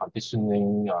air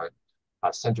conditioning,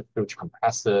 centrifuge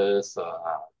compressors,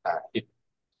 heat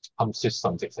pump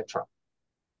systems, etc.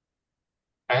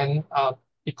 And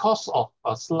because of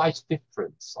a slight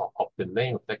difference of the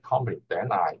name of the company,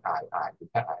 then I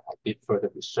did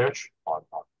further research on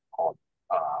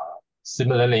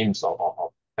similar names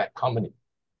of that company.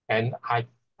 And I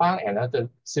found another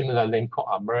similar name called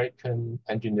American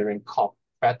Engineering Corp.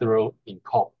 Federal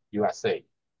Inc. USA.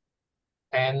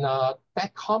 And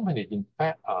that company, in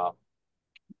fact,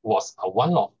 was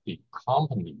one of the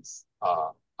companies,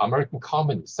 American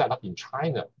companies set up in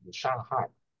China, in Shanghai,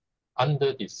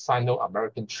 under the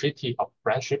Sino-American Treaty of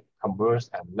Friendship, Commerce,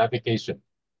 and Navigation,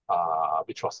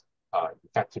 which was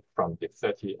effective from the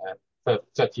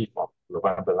 30th of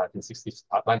November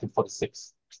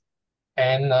 1946.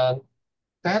 And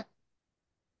that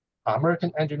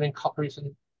American Engineering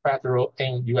Corporation Federal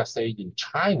Inc. USA in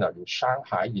China, in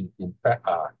Shanghai, in fact,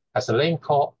 has a name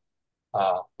called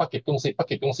Bucket Gongsi.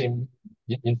 Bucket Gongsi,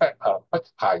 in fact,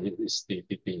 Bucket is the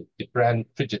brand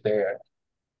Frigidaire,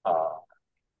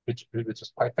 which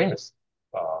is quite famous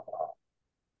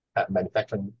at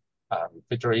manufacturing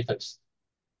refrigerators.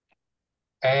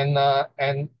 And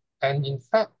in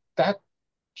fact, that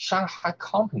Shanghai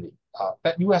company,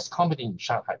 that US company in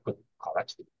Shanghai, put it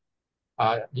correctly,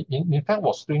 in fact,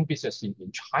 was doing business in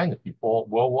China before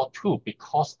World War II,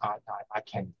 because I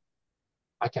can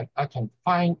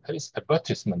find its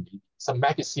advertisement in some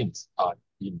magazines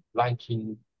in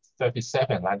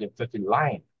 1937,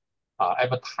 1939,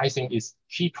 advertising its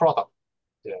key product.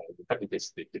 In fact, it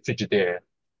is the Frigidaire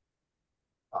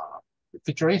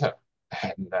refrigerator.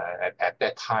 And at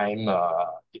that time,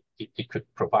 it could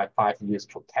provide 5 years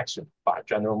protection by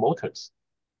General Motors.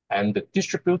 And the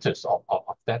distributors of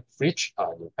that fridge,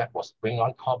 in fact, was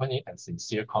Wing-On Company and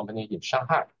Sincere Company in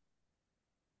Shanghai.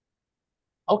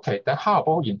 Okay, then how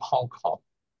about in Hong Kong?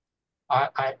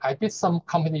 I did some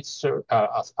company search,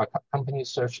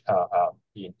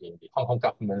 in the Hong Kong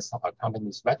government's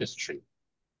companies registry.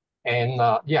 And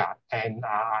yeah, and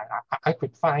I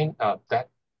could find that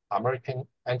American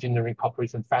Engineering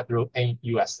Corporation Federal Inc.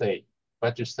 USA,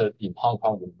 registered in Hong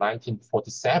Kong in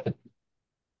 1947,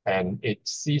 and it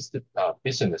ceased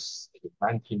business in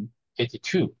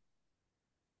 1982.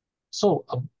 So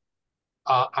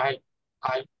I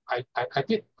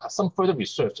did some further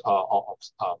research of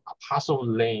Parcel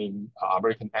Lane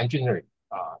American Engineering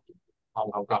in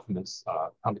Hong Kong government's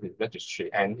company registry,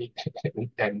 and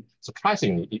and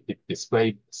surprisingly, it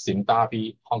displayed Sim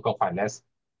Darby Hong Kong Finance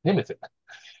Limited,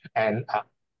 and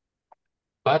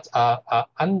but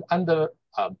under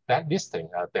that listing,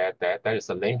 there is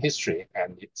a lame history,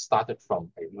 and it started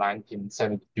from a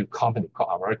 1972 company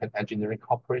called American Engineering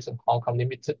Corporation Hong Kong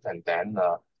Limited, and then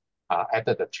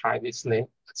added the Chinese name,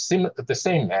 the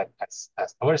same as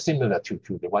very similar to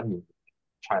the one in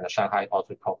China, Shanghai,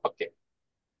 also called Bucket.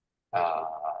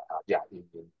 Yeah, in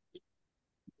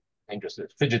English,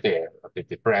 Frigidaire,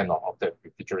 the brand of the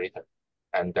refrigerator.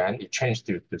 And then it changed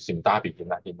to Sim Darby in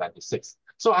 1996.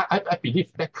 So I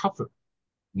believe that cover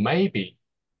maybe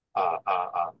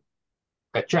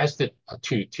addressed it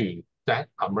to that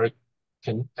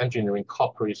American Engineering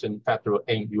Corporation Federal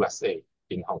Inc. USA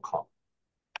in Hong Kong.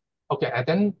 Okay, and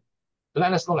then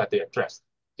let us look at the address.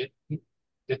 It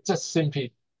just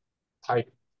simply type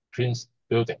Prince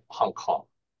Building, Hong Kong.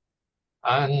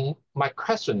 And my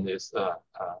question is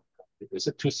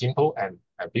it too simple and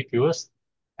ambiguous?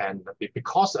 And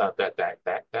because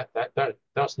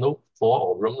there's no floor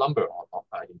or room number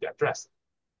in the address,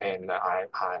 and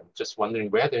I'm just wondering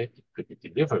whether it could be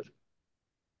delivered.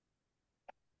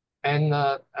 And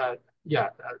yeah,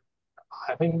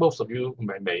 I think most of you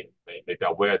may be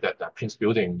aware that Prince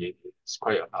Building is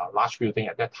quite a large building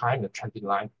at that time, a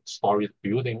 29-story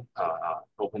building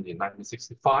opened in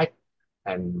 1965,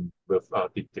 and with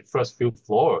the first few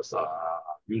floors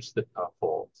used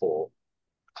for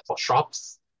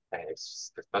shops, and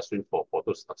especially for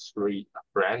those luxury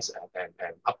brands,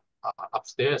 and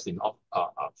upstairs in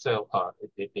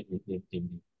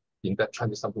that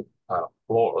 20-something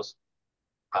floors,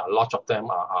 a lot of them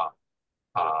are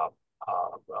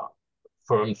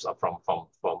firms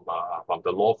from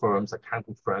the law firms,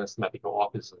 accounting firms, medical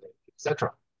offices,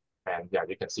 etc. And yeah,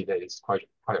 you can see that it's quite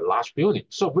a large building.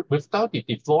 So without the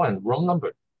floor and room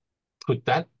number, could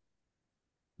that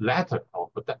letter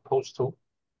or could that postal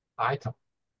item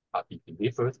be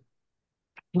delivered?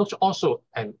 Note also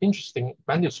an interesting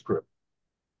manuscript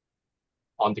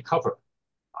on the cover.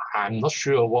 I'm not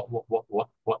sure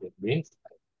what it means.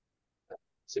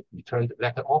 Is it returned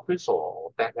letter office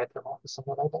or that letter office,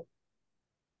 something like that?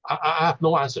 I have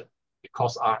no answer,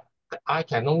 because I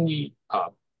can only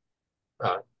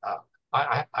I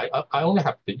only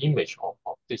have the image of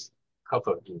this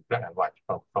cover in black and white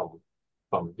from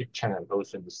Lip Chen and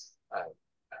Ocean's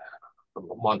from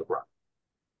the monograph.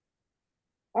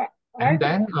 And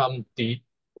then the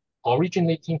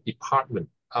originating department,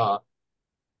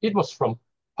 it was from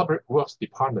Public Works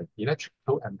Department,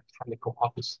 Electrical and Mechanical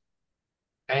Office.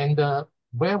 And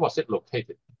where was it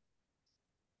located?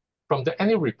 From the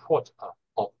annual report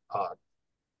of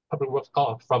Public Works,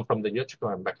 from the Electrical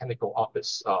and Mechanical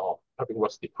Office of Public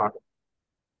Works Department.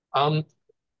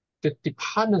 The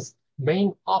department's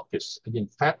main office, in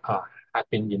fact, had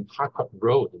been in Harcourt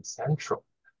Road in Central,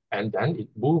 and then it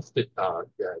moved it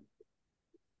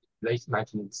late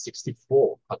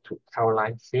 1964 to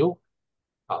Caroline Hill,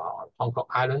 Hong Kong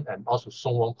Island, and also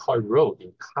Song Wong Toi Road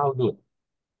in Kowloon.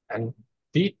 And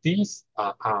these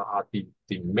are the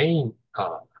main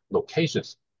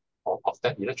locations of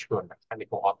that electrical and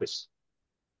mechanical office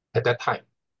at that time.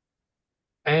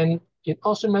 And it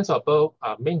also meant about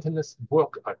maintenance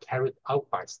work carried out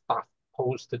by staff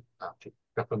posted to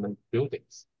government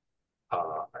buildings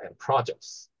and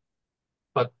projects.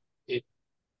 But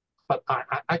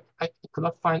I could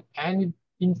not find any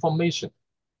information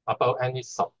about any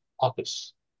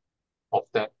sub-office of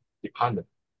that department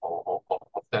or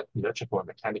of that electrical and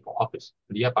mechanical office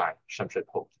nearby Sham Shui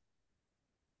Po.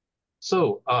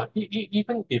 So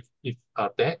even if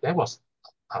there was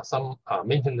some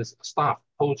maintenance staff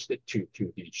posted to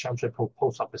the Sham Shui Po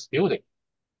post office building,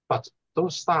 but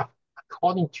those staff,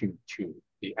 according to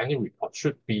the annual report,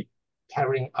 should be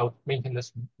carrying out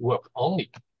maintenance work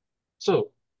only.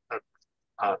 So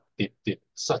did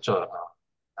such a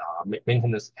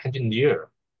maintenance engineer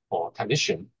or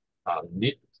technician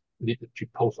need to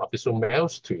post official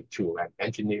mails to an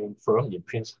engineering firm in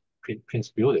Prince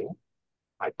Building?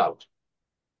 I doubt.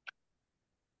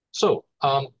 So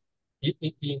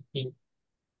in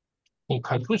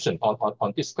conclusion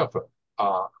on this cover,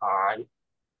 I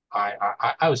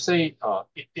would say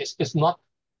it's not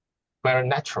very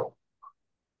natural,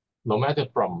 no matter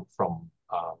from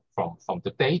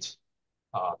the date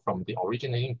from the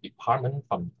originating department,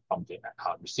 from the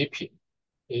recipient,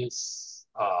 is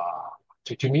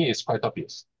to me is quite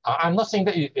obvious. I'm not saying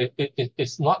that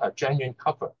it's not a genuine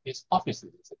cover. It's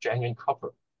obviously it's a genuine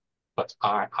cover, but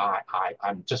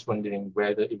I'm just wondering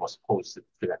whether it was posted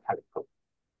philatelic code.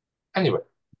 Anyway,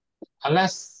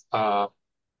 let's go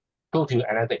to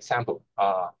another example.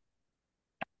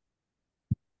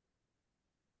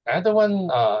 Another one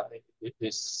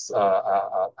is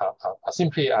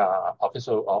simply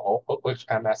official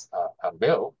HMS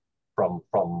bill from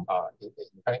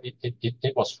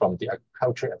it was from the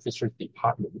Agriculture and Fisheries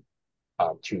Department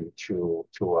to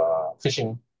a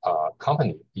fishing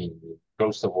company in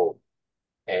Gloucester,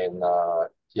 and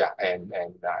yeah, and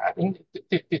I think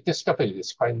this discovery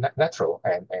is quite natural,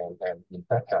 and in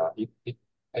fact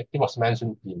it was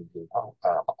mentioned in Hong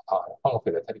Kong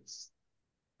Philatelics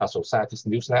Society's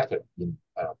newsletter in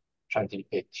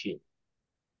 2018.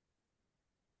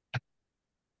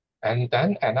 And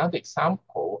then another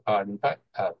example, in fact,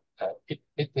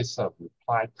 it is a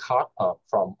reply card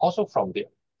from the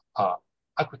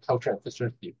Agriculture and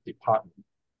Fisheries Department,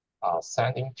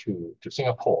 sending to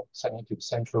Singapore, sending to the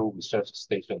Central Research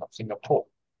Station of Singapore.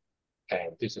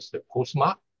 And this is the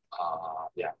postmark,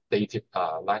 yeah, dated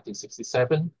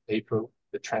 1967, April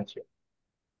the 20th.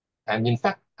 And in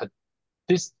fact,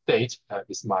 this date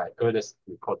is my earliest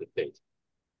recorded date.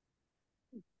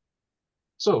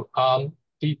 So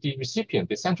the recipient,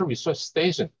 the Central Research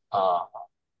Station,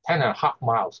 10.5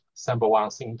 miles,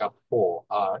 Sembawang, Singapore.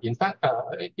 In fact,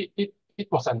 it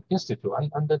was an institute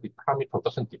under the Primary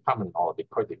Production Department, or they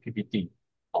call it the PPD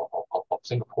of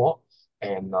Singapore.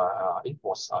 And it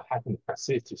was having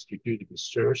facilities to do the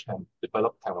research and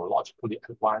develop technologically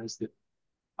advanced,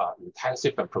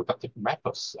 intensive and productive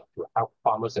methods to help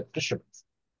farmers and fishermen.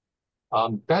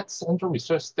 That Central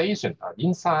Research Station,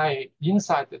 inside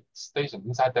the station,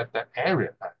 inside that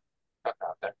area,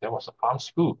 there was a farm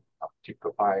school to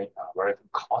provide various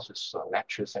courses,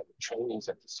 lectures, and trainings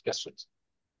and discussions.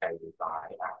 And I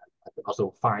could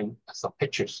also find some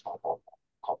pictures of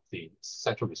the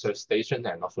Central Research Station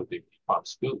and also the farm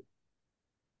school.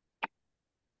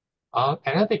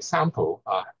 Another example,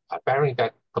 bearing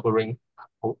that double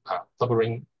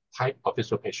ring type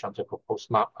official page for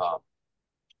postmark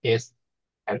is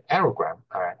an aerogram,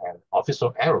 an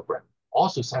official aerogram,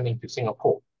 also sending to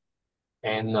Singapore.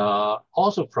 And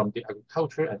also from the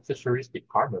Agriculture and Fisheries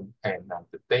Department, and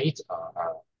the date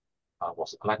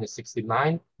was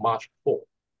 1969, March 4.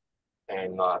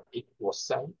 And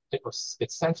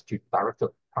it's sent to Director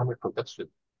of Primary Production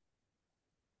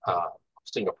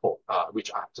Singapore,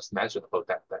 which I just mentioned about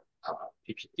that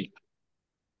PPD.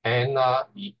 And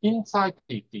inside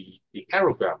the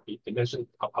aerogram, it mentioned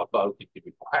about the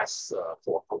request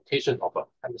for quotation of a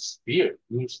hemisphere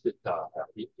used in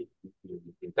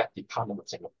that department of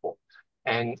Singapore.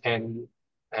 And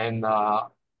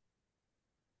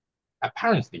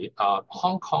apparently,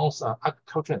 Hong Kong's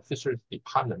Agriculture and Fisheries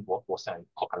Department was an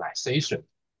organization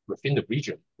within the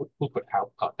region who could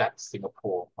help that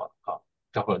Singapore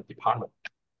government department.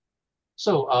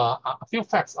 So a few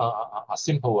facts, a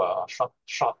simple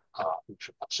short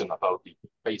introduction about the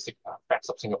basic facts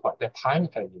of Singapore at that time.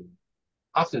 And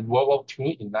after World War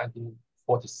II in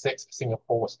 1946,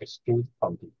 Singapore was excluded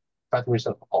from the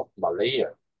Federation of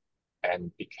Malaya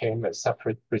and became a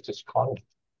separate British colony.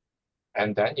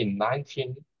 And then in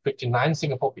 1959,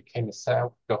 Singapore became a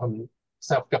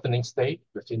self-governing state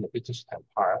within the British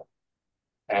Empire.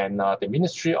 And the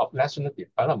Ministry of National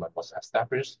Development was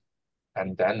established.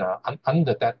 And then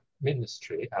under that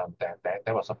ministry,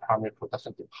 there was a primary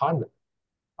production department,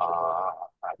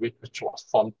 which was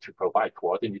formed to provide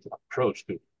coordinated approach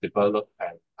to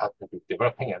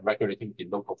developing and regulating the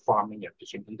local farming and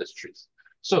fishing industries.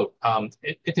 So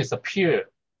it is a peer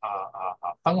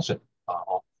function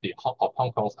of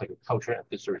Hong Kong's Agriculture and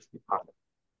Fisheries Department.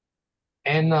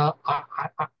 And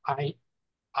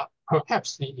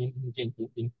perhaps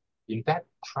in that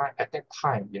time, at that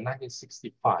time in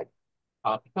 1965.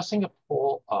 Because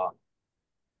Singapore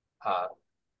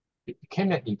it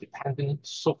became an independent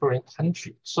sovereign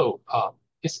country, so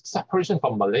its separation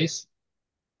from Malaysia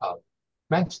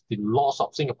meant the loss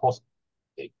of Singapore's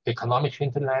economic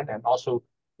hinterland, and also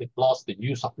it lost the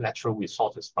use of natural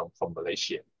resources from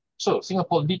Malaysia. So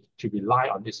Singapore needed to rely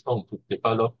on its own to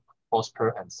develop, prosper,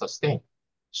 and sustain.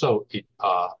 So it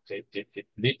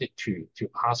needed to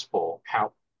ask for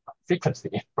help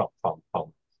frequently from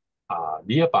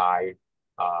nearby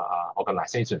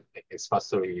organization,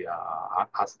 especially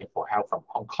asking for help from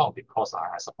Hong Kong, because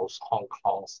I suppose Hong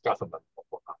Kong's government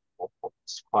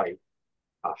was quite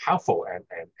helpful and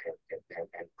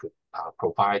could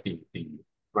provide the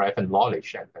relevant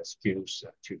knowledge and skills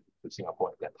to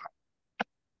Singapore at that time.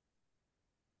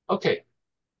 Okay,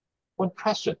 one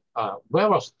question, where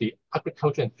was the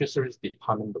Agriculture and Fisheries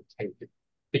Department located?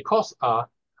 Because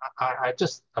I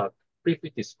just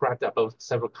briefly described about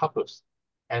several couples,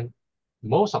 and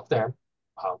most of them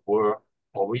were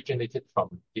originated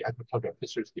from the Agriculture and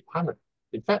Fisheries Department.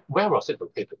 In fact, where was it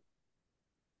located?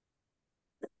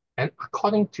 And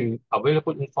according to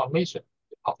available information,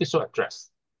 the official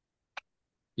address,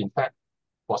 in fact,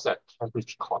 was at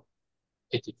Cambridge Court,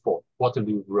 84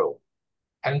 Waterloo Road.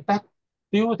 And that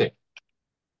building,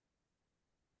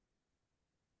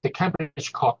 the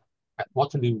Cambridge Court at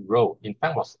Waterloo Road, in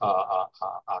fact, was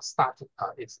started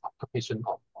its occupation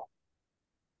of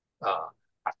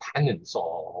tenants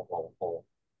or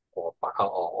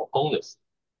owners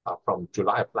from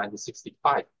July of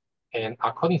 1965. And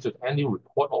according to the annual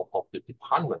report of the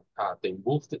department, they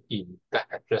moved in that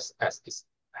address as its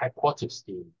headquarters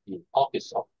in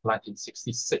August of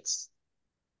 1966.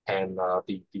 And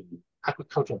the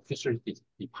Agriculture and Fisheries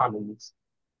Department's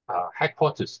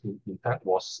headquarters, in fact,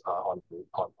 was on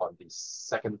the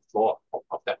second floor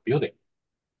of that building.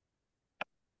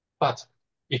 But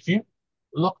if you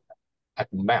look at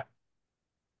the map,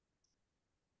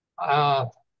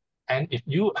 and if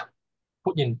you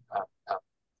put in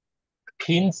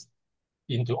pins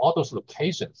into all those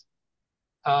locations,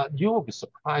 you will be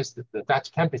surprised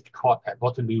that Cambridge Court at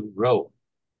Waterloo Road,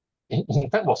 in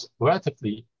fact, was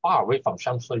relatively far away from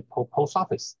Sham post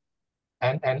office.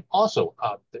 And also,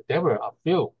 there were a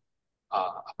few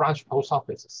branch post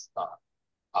offices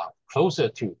closer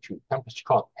to Cambridge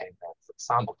Court, and for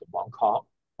example, the Wong Kok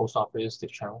post office, the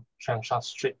Changsha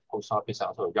Street post office, and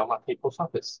also the Yamate post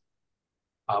office,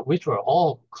 which were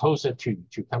all closer to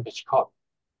Cambridge Court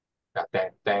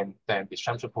than the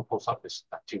Sham post office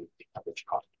to the Cambridge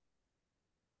Court.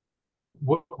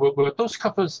 Were those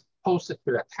covers posted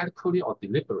philately or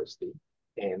deliberately?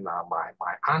 And my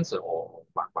answer or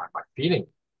my feeling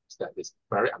is that it's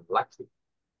very unlikely,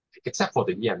 except for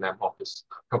the E&M office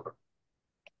cover.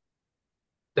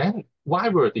 Then why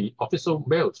were the official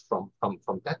mails from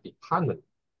that department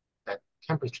at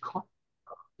Cambridge Court?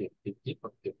 If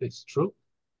it's true,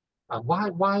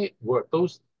 why were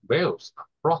those mails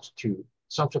brought to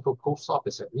Central Post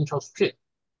Office at Intro Street,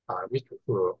 which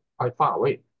were quite far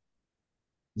away,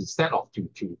 instead of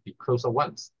to the closer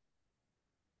ones?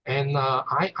 And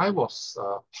I was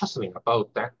puzzling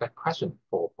about that question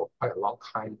for quite a long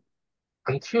time,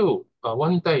 until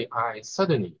one day I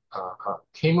suddenly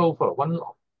came over one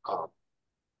of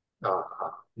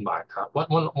my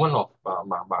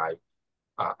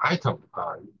item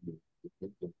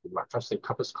in my trusty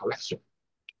covers collection,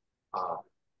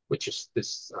 which is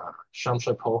this Sham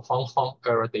Shui Po Hong Kong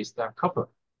Era Day stamp cover,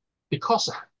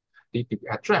 because the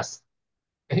address,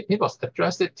 it was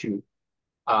addressed to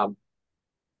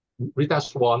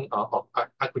Rita-Swan of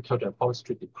Agriculture and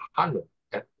Forestry Department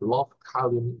at North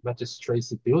Kowloon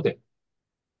Magistracy Building,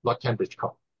 North Cambridge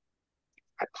Court,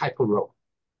 at Typo Road.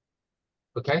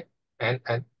 Okay,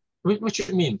 and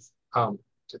which means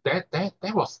there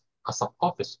was a sub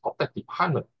office of that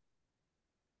department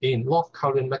in North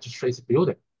Kowloon Magistracy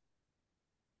Building.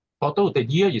 Although the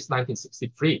year is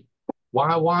 1963,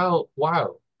 while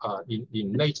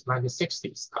in late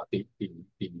 1960s, the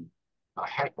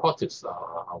headquarters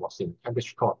was in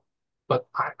Cambridge Court, but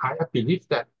I believe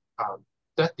that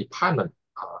that department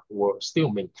were still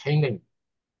maintaining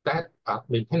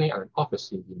an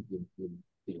office in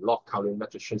the North Kowloon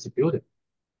Magistracy Building.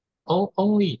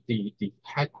 Only the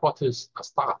headquarters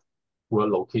staff were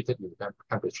located in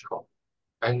Cambridge Court.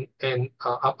 And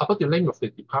about the name of the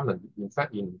department, in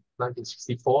fact, in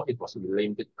 1964, it was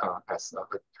renamed as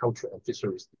Agriculture and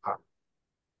Fisheries Department.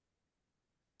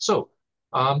 So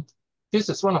this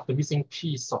is one of the missing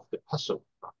pieces of the puzzle,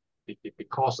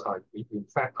 because in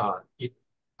fact,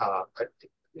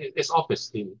 its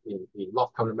office in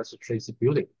North Kowloon Magistracy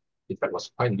Building, in fact, was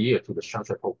quite near to the Sham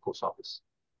Shui Po Post Office.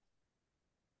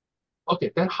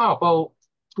 Okay, then how about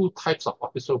two types of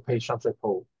official pay Sham Shui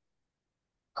Po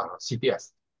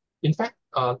CDS? In fact,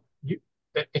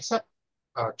 except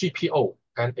GPO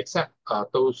and except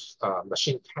those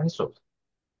machine cancels,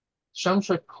 Sham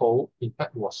Shui Po, in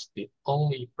fact, was the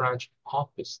only branch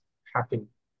office having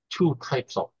two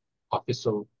types of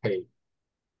official pay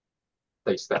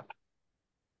day stamp.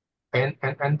 And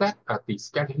that the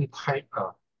scheduling type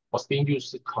was being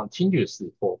used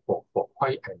continuously for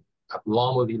quite an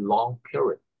abnormally long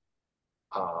period,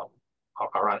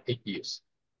 around 8 years.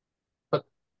 But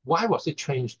why was it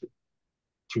changed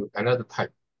to another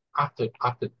type after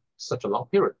such a long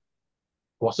period?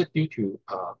 Was it due to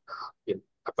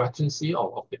inadvertency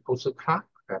of the postal clerk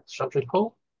at Sham Shui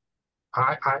Po,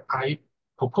 I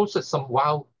proposed some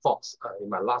wild thoughts in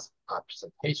my last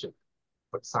presentation.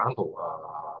 For example,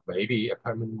 maybe a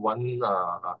permanent one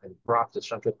and perhaps the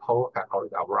central pole had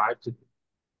already arrived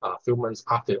a few months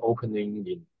after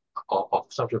opening of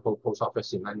Central Pole Post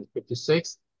Office in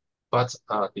 1956. But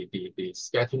the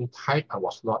scheduling type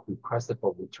was not requested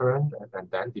for return,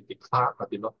 and then the clerk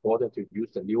did not bother to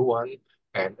use the new one.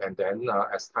 And then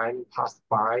as time passed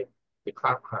by, the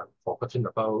clerk had forgotten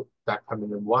about that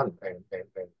permanent one. And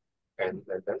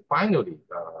then finally,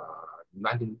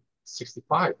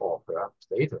 1965 or perhaps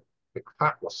later, the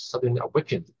clerk was suddenly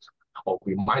awakened or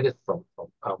reminded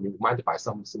reminded by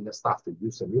some senior staff to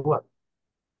use a new one.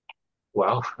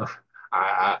 Well,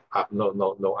 I have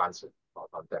no answer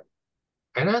on that.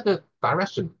 Another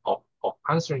direction of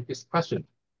answering this question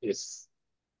is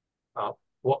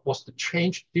what was the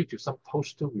change due to some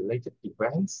postal related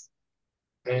events?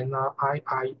 And I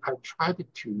tried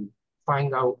to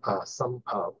find out some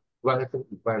relevant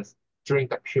events during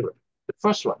that period. The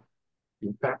first one,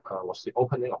 in fact, was the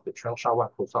opening of the Changsha Wan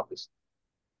Post Office.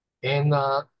 And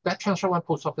that Changsha Wan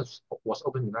Post Office was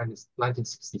opened in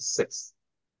 1966.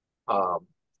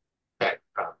 At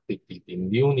the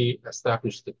newly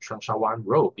established Changsha Wan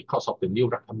Road because of the new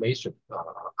reclamation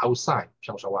outside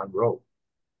Changsha Wan Road.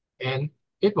 And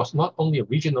it was not only a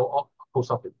regional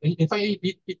post office. In fact,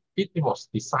 it was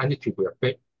designed to be a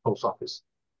big post office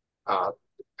and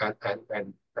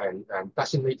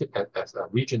designated as a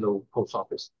regional post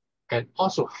office. And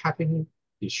also having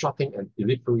the sorting and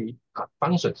delivery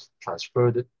functions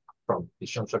transferred from the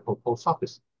Shanghai Post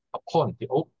Office upon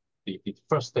the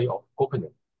first day of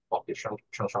opening of the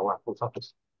Changsha Wan Post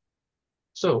Office.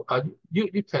 So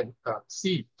you can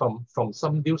see from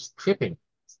some news clipping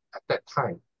at that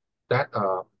time that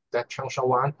that Changsha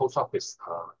Wan Post Office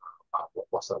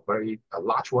was a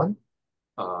large one,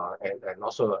 and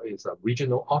also is a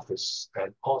regional office,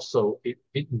 and also it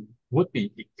would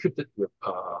be equipped with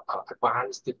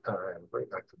advanced and very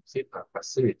complete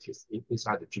facilities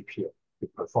inside the GPO to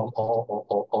perform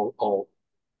all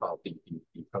the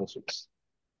functions.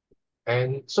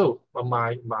 And so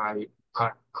I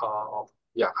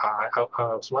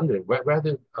was wondering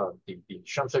whether the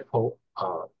Shanghai Pole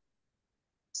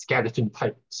skeleton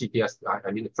type CPS,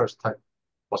 I mean the first type,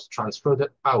 was transferred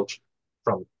out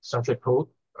from Shanghai Pole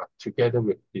together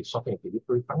with the sorting and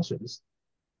delivery functions.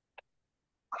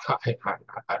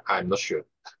 I'm not sure.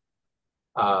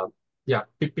 Yeah,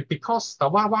 because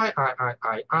why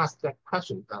I asked that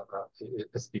question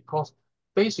is because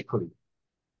basically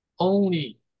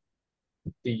only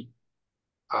the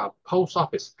post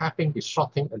office having the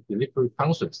sorting and delivery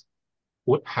functions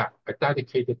would have a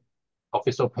dedicated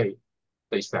official pay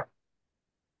day staff,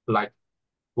 like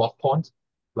Lock Point,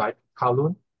 like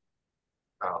Kowloon,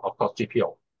 of course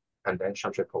GPO, and then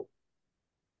Shanghai Pole.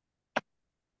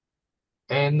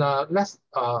 And let's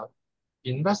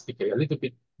investigate a little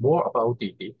bit more about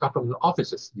the government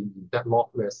offices in that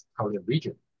Northwest Kowloon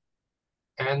region.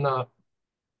 And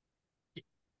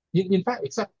in fact,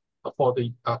 except for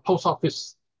the post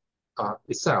office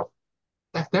itself,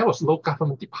 there was no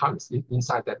government departments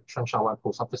inside that Changsha Wan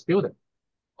Post Office building.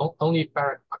 Only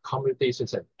barrack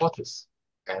accommodations and quarters.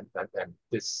 And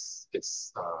this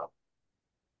is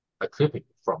a clipping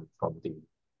from the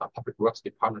Public Works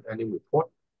Department annual report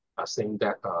saying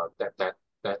that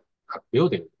that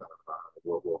building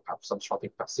will have some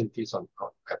sorting facilities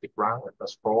at the ground and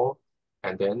first floor,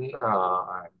 and then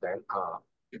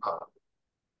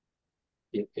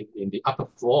in the upper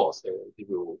floors, it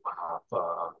will have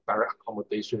barrack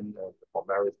accommodation for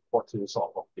various quarters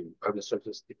of the urban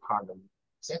services department,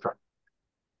 etc.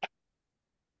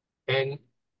 And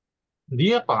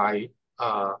nearby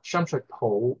Shanghai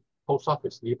Pole Post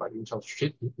Office, nearby Yuncheng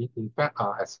Street, in fact,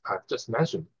 as I've just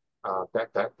mentioned,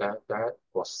 that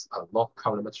was a North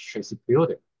Kowloon Magistracy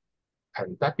building.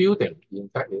 And that building, in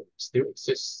fact, it still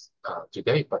exists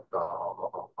today, but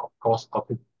of course,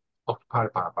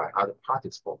 occupied by other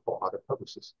parties for other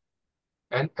purposes.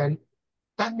 And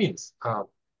that means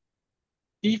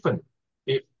even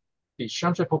if the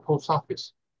Shanghai Post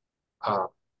Office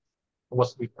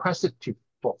was requested to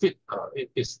forfeit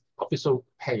its official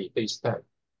pay day stamp,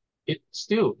 it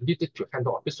still needed to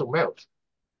handle official mails.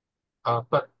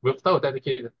 But without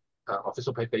dedicated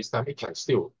official pay day stamp, it can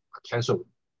still cancel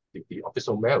the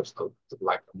official mails,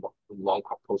 like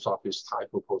Longkok Post Office,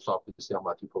 Taifu Post Office,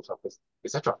 Yamati Post Office,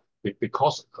 etc.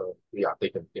 Because they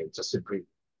can just simply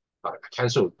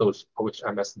cancel those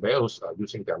OHMS mails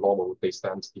using their normal day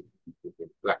stamps in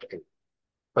black ink.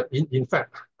 But in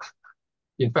fact,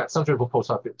 Central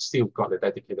Post Office still got a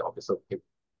dedicated official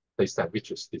day stamp,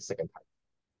 which is the second type.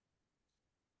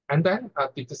 And then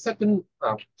the second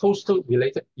postal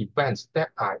related events that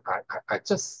I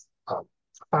just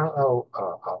found out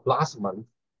last month,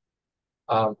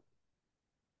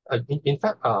 in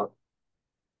fact,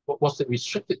 was the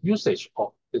restricted usage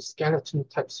of the skeleton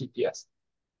type CDS.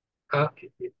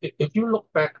 If you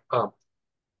look back to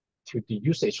the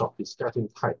usage of the skeleton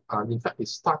type, in fact, it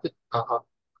started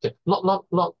okay,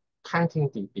 not counting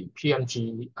the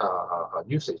PMG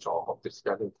usage of the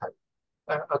skeleton type.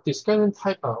 The skeleton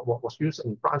type was used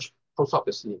in branch post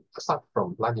office start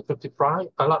from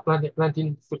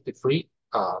 1953,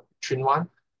 Trin 1,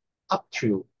 up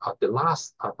to the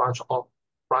last branch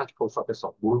post office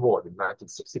of Woolworth in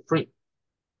 1963.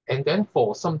 And then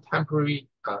for some temporary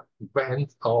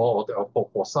events or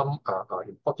for some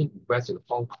important events in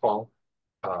Hong Kong,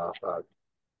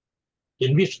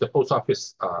 in which the post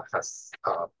office has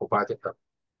provided a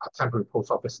temporary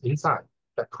post office inside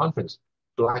that conference,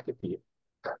 like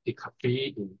the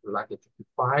cafe in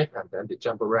 1955, and then the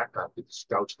Jamboree, the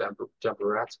Scout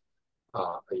Jamboree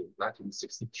in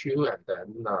 1962, and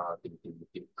then the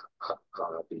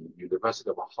University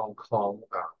of Hong Kong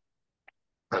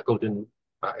Golden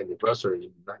Anniversary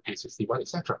in 1961,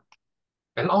 etc.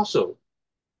 And also,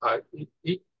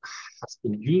 it has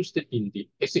been used in the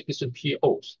exhibition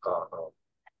POs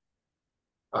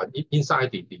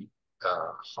inside the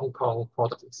Hong Kong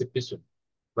product exhibition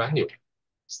venue,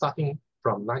 starting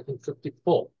from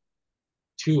 1954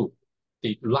 to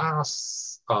the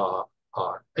last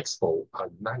expo. I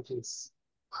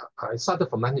started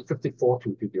from 1954 to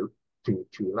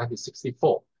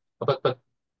 1964, but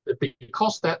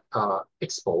because that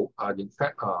expo, in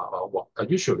fact,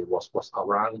 usually was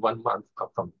around 1 month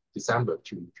from December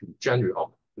to January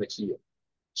of next year.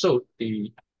 So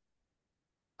the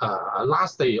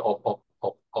last day of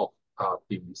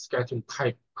the skeleton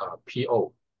type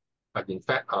PO, in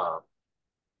fact,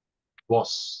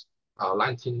 was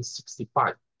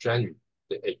 1965, January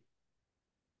the 8th.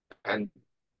 And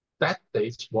that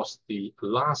date was the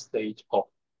last date of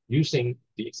using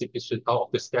the exhibition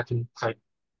of the skeleton type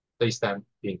day stamp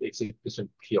in the exhibition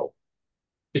PO.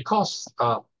 Because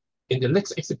in the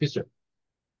next exhibition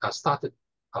started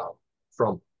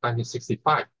from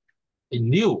 1965, a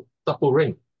new double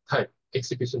ring type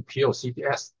exhibition PO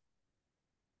CDS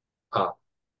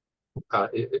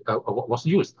was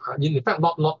used. In fact,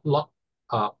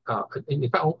 in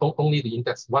fact, only the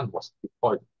index 1 was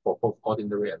deployed for both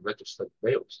ordinary and registered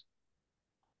mails.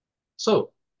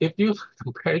 So if you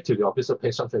compare it to the official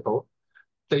patient table,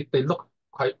 they look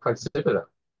quite similar.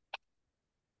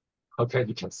 Okay,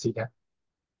 you can see that.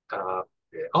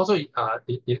 Also,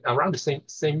 around the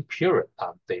same period,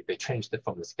 they changed it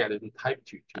from the skeleton type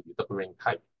to the double ring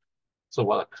type. So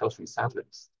what a close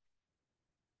resemblance.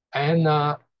 And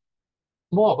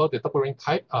more about the double ring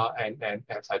type, and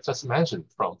as I just mentioned,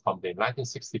 from the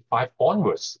 1965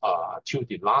 onwards to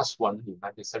the last one in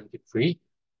 1973,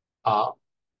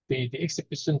 the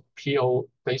exhibition PO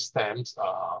day stamps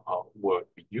were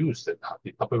used.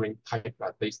 The double ring type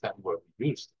day stamp were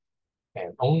used,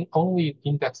 and only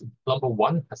index number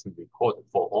 1 has been recorded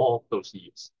for all those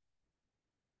years.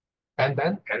 And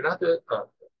then another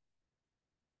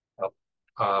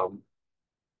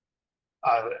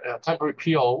temporary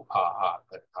PO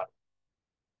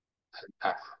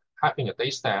having a day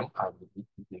stamp,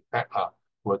 in fact,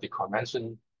 were the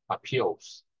convention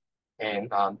POs.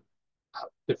 And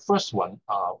the first one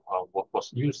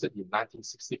was used in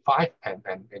 1965, and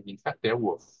in fact, there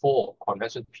were 4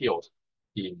 convention POs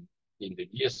in the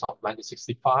years of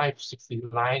 1965,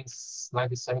 69,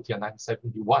 1970, and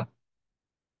 1971.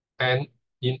 And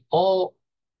in all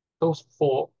those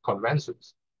 4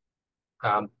 conventions,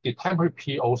 the temporary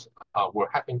POs were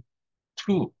having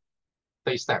 2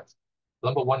 day stamps,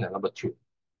 number 1 and number 2.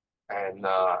 And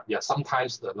yeah,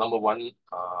 sometimes the number 1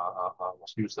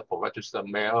 was used for registered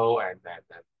mail, and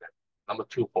number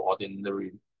 2 for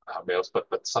ordinary mails,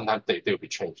 but sometimes they will be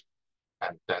changed.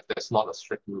 And there's not a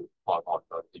strict rule on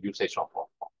the usage of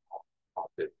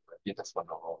the index 1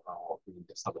 or the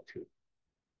index number 2.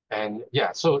 And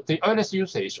yeah, so the earliest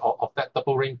usage of that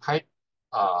double ring type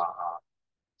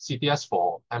CDS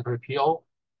for temporary PO,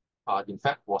 in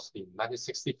fact, was in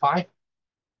 1965.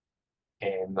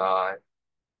 And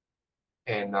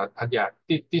yeah,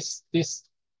 this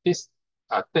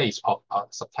date of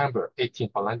September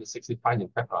 18th of 1965, in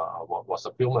fact, was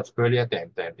a few months earlier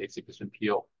than the exhibition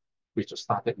PO, which was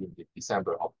started in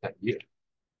December of that year.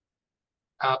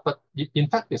 But in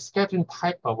fact, the skeleton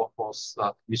type was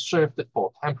reserved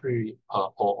for temporary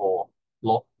or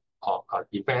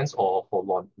events, or for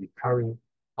non-recurring,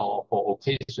 or for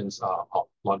occasions of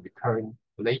non-recurring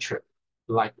nature,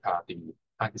 like the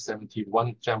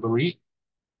 1971 Jamboree,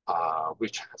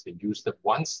 which has been used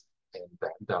once, and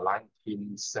then the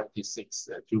 1976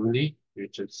 Jubilee,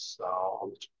 which is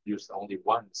used only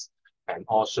once, and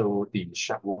also the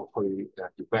Sham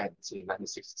events in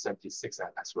 1976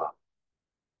 as well.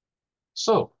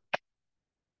 So,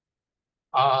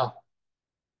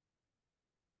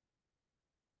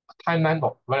 timeline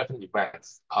of relevant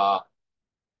events. A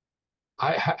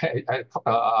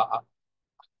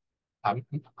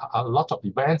lot of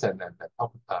events and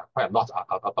quite a lot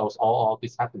about all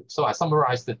this happening. So I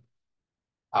summarized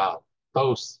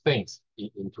those things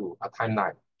into a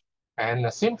timeline.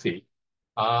 And simply,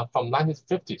 from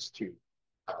 1950s to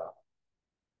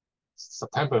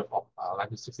September of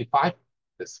 1965,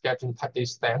 the scheduling type date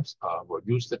stamps were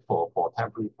used for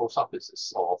temporary post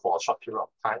offices or for a short period of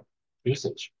time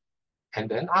usage. And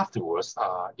then afterwards,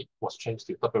 it was changed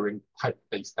to double ring type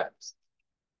date stamps.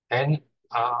 And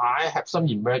I have some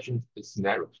emerging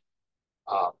scenarios.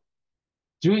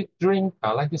 During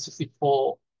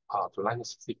 1964 to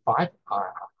 1965,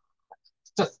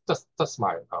 just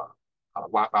my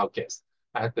wild guess.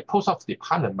 The Post Office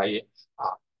Department may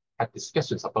have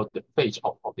discussions about the fate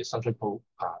of the Central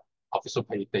official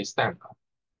pay day stamp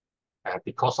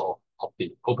because of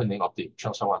the opening of the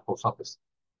Cheung Sha Wan Post Office.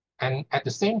 And at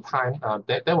the same time,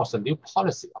 there was a new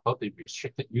policy about the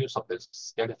restricted use of the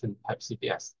skeleton type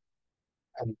CDS.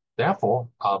 And therefore,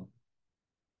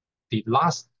 the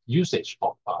last usage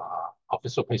of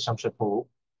official pay Shamshapo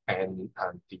and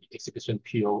the exhibition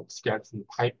PO skeleton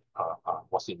type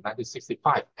was in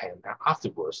 1965, and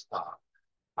afterwards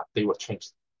they were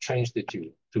changed it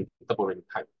to double ring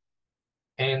type,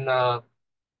 and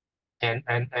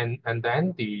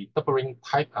then the double ring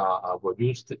type were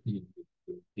used in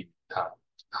the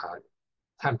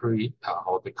temporary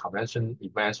or the convention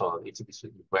events or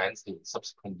exhibition events in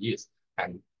subsequent years,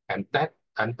 and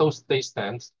those day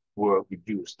stamps were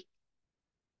reduced.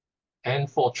 And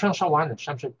for Cheung Sha Wan and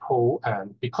Sham Shui Po,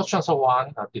 and because Cheung Sha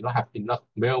Wan did not have enough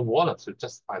mail warrants to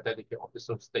justify dedicated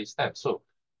official day stamp, so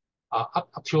up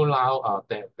till now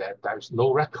there is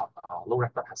no record. No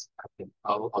record has been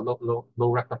no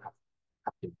record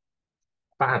have been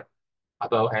found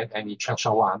about any Cheung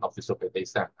Sha Wan official day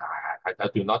stamp. I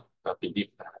do not believe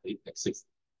it exists.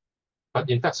 But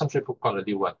in fact, Sham Shui Po got a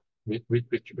new one, which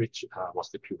was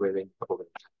the prevailing double ring.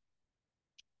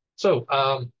 So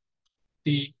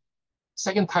the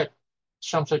second type,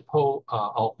 Sham Shui Po,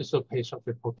 official pay Sham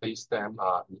Shui Po day stamp,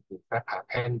 in fact,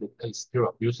 ended its period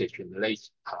of usage in the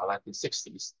late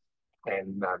 1960s.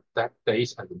 And that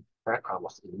days, and in fact,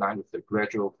 was in line with the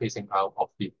gradual phasing out of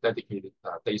the dedicated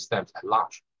day stamps at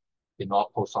large in all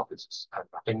post offices. And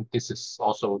I think this is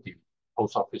also the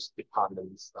Post Office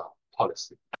Department's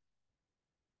policy.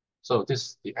 So this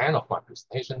is the end of my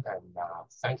presentation, and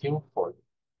thank you for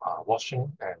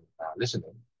watching and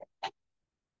listening.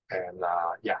 And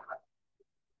yeah,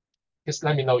 just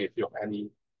let me know if you have any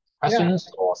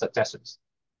questions or suggestions.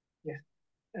 Yeah,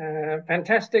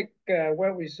 fantastic,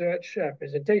 well-researched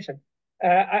presentation.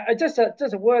 I just a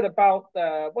word about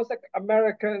what's the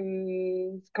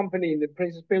American company in the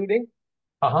Princess Building?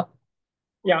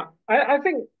 Yeah, I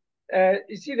think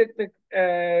you see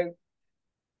that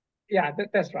yeah,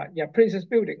 that's right. Yeah, Princess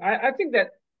Building. I think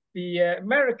that the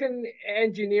American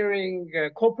engineering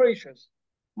corporations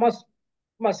must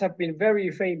have been very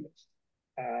famous.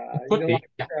 You know, like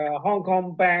Hong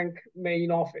Kong Bank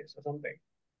main office or something.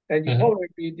 Then you probably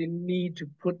didn't need to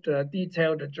put a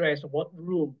detailed address of what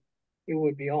room it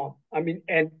would be on. I mean,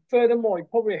 and furthermore, it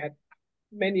probably had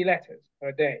many letters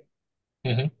per day.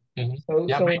 So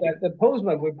that the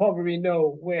postman would probably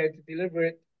know where to deliver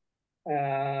it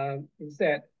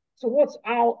instead. So what's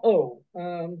RO?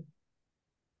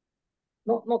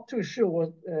 Not too sure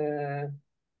what.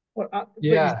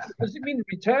 Does it mean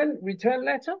return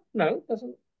letter? No,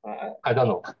 doesn't. I don't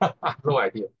know. I have no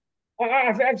idea.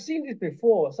 I've seen this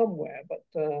before somewhere, but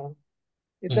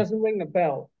it doesn't ring a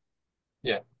bell.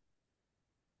 Yeah.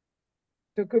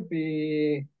 So it could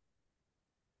be.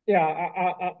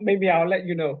 Yeah, maybe I'll let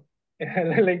you know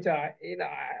later. You know,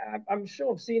 I'm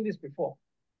sure I've seen this before.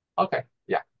 Okay.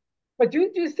 Yeah. But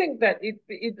do you think that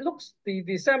it looks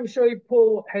the Sham Shui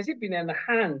Po, has it been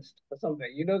enhanced or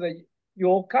something? You know,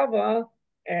 your cover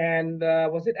and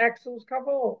was it Axel's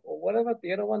cover or whatever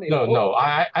the other one is? No.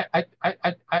 I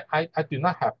do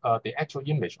not have the actual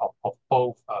image of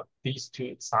both these two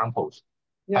examples.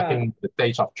 Yeah. I think the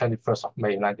date of 21st of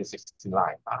May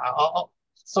 1969.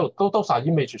 So those are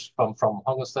images from Hong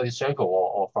Kong Study Circle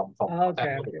or from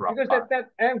okay. Because that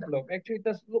envelope actually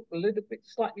does look a little bit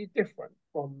slightly different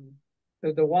from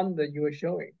the one that you were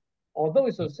showing, although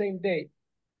it's the same date.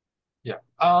 Yeah.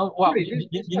 Well, Really,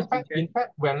 this must be in changed.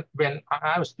 fact, when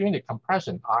I was doing the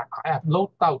comparison, I have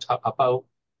no doubt about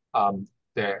I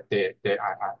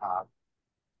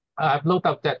have no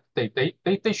doubt that they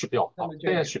should be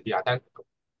they should be identical.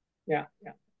 Yeah.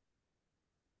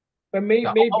 But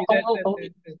Yeah. maybe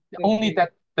Only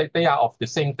that they are of the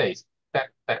same days.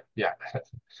 That yeah,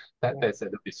 that's a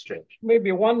little bit strange.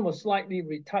 maybe one was slightly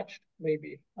retouched.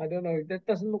 Maybe I don't know. That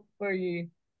doesn't look very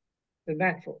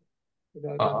natural. You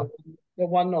know, the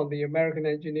one on the American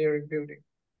Engineering Building.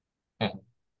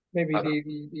 Maybe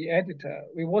the editor.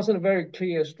 It wasn't a very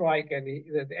clear strike, and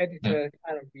the editor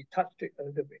kind of retouched it a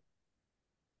little bit.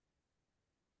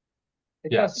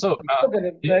 It Yeah. does. So look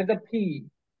at the P.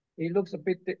 It looks a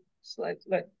bit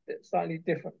slightly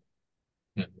different.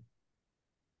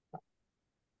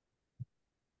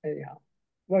 Anyhow,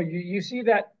 well, you see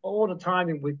that all the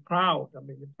time with Proud. I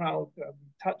mean, the Proud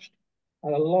touched a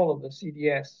lot of the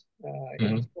CDS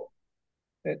in this book.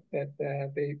 That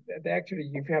they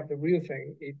actually, if you have the real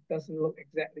thing, it doesn't look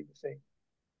exactly the same.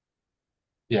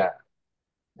 Yeah.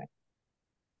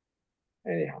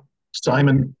 Anyhow,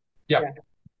 Simon. Yeah.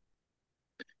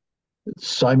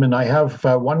 Simon, I have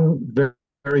one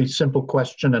very simple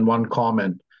question and one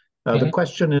comment. The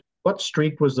question is, what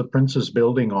street was the Princess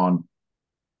building on?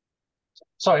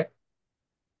 Sorry.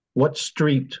 What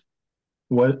street?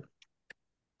 What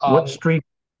street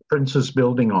Princess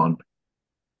building on?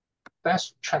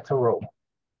 That's Chater Road.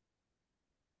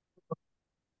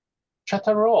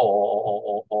 Chater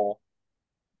Road or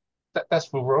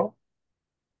that's rural.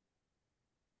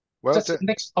 Well, just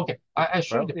next. Okay, I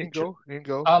show you the picture.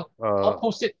 Ningpo.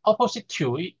 Opposite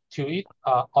to it,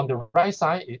 on the right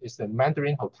side is the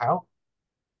Mandarin Hotel,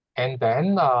 and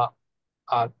then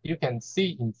you can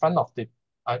see in front of the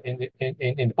in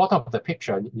the bottom of the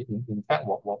picture, in fact,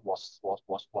 what was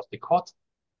the court,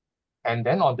 and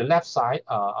then on the left side,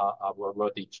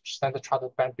 were the Standard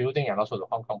Chartered Bank building and also the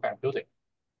Hong Kong Bank building.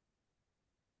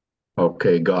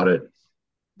 Okay, got it.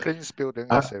 Prince Building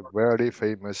is a very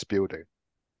famous building.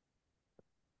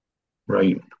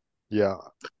 Right. Yeah,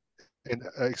 it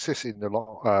exists in a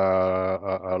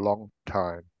long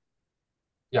time.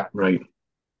 Yeah. Right.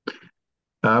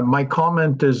 My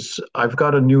comment is, I've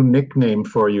got a new nickname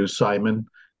for you, Simon.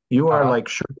 You are like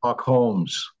Sherlock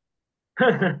Holmes.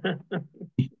 Well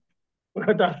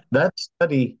done. That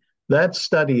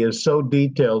study is so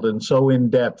detailed and so in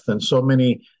depth, and so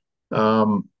many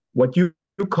what you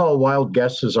call wild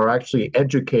guesses are actually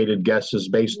educated guesses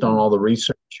based on all the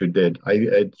research you did.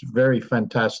 It's a very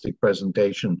fantastic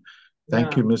presentation.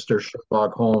 Thank you, Mr.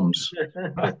 Sherlock Holmes.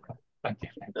 Thank you.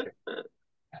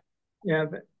 Yeah,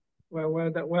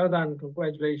 well done.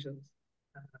 Congratulations.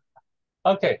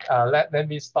 Okay, let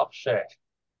me stop share.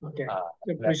 Okay.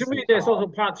 So presumably there's also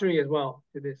part 3 as well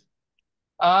to this.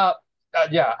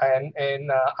 Yeah,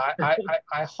 and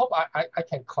I hope I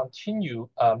can continue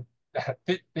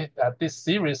this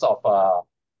series of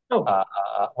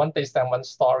one day stand one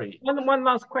story. One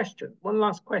last question.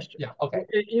 Yeah. Okay.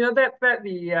 You know that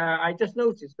the I just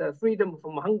noticed the freedom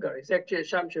from hunger is actually a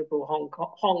Sham Hong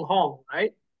Kong,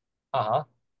 right?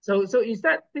 So is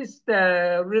that this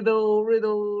riddle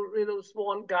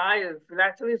swan guy a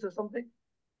philatelist or something?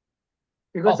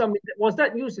 Because I mean, was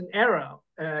that used in error?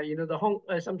 You know, the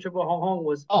Sham Hong Kong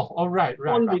was right.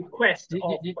 on request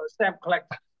of stamp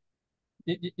collector.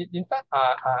 In fact,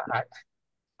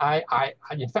 I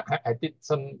did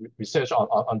some research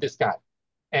on this guy,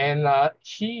 and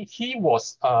he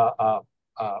was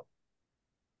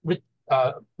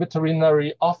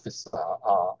veterinary officer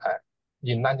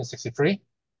in 1963,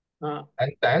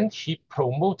 and then he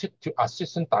promoted to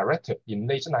assistant director in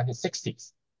late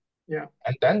 1960s. Yeah,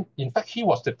 and then in fact he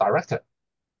was the director,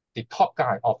 the top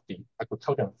guy of the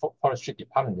Agriculture and Forestry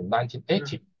Department in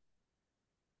 1980.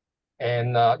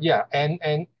 And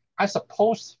and I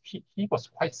suppose he was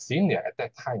quite senior at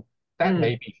that time. That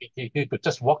maybe he could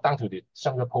just walk down to the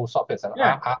Shanghai post office and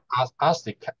ask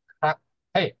the clerk,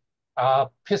 hey,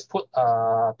 please put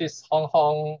this Hong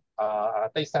Kong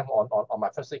day stamp on my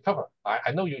first day cover.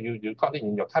 I know you got it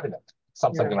in your cabinet,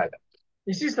 something like that.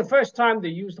 Is this the first time they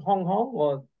used Hong Kong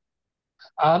or?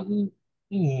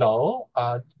 No.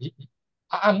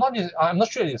 I'm not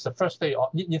sure it's the first day.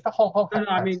 Or in fact, Hong Kong. No,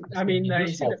 I mean,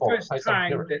 is it the first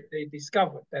time that they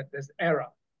discovered that there's error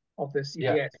of the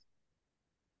CDS?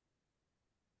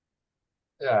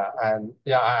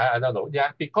 I don't know.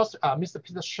 Yeah, because Mr.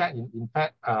 Peter Sham, in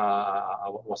fact,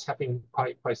 was having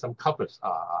quite some covers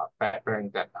bearing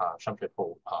that Sham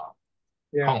Hong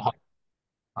Kong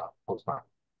postmark.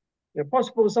 Yeah,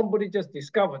 possible somebody just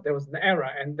discovered there was an error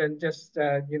and then just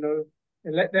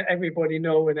and let everybody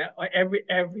know, and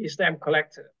every stamp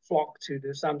collector flock to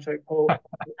the Sam Shui Po and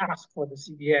ask for the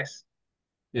CBS.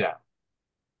 Yeah.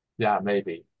 Yeah,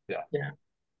 maybe. Yeah. Yeah.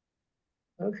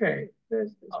 Okay.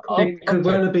 That's cool. It could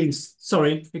well have been,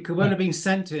 sorry, it could well have been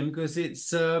sent to him because it's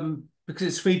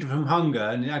freedom from hunger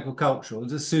and agricultural.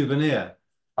 It's a souvenir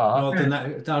rather than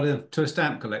that to a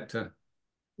stamp collector.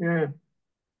 Yeah.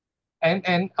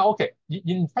 And okay,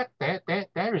 in fact,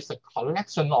 there is a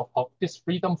collection of this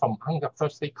freedom from hunger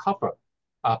first day cover,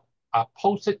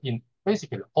 posted in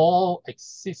basically all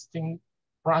existing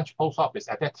branch post office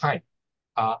at that time,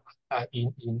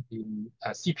 in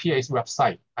CPA's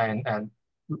website, uh,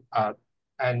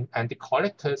 and the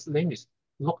collector's name is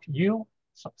Look You,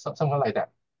 something like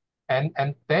that, and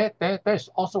there's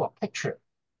also a picture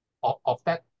of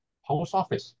that post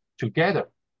office together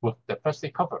with the first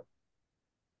day cover.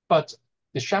 But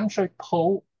the Shamshui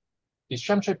Po,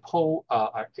 example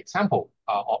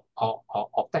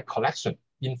of that collection,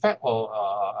 in fact,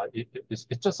 it's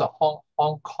just a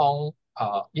Hong Kong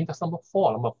index number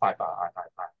 4, number 5. I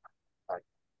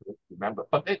remember,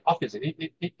 but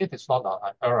obviously it is not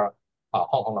an error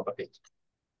Hong Kong number 8.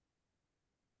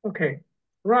 Okay.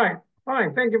 Right.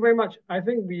 Fine. Thank you very much. I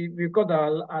think we've got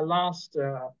our last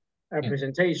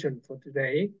presentation for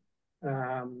today.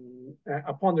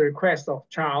 Upon the request of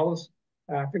Charles,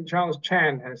 I think Charles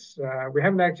Chan has, we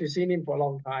haven't actually seen him for a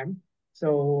long time.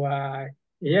 So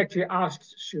he actually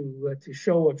asked to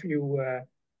show a few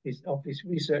of his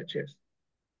researches.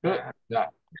 Good. Yeah,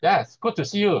 it's good to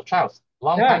see you, Charles.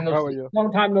 Long time no How are see. you?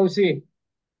 Long time no see.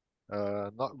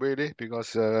 Not really,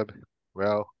 because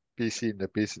well, busy in the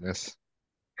business.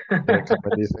 There are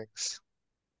company things.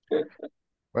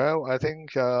 Well, I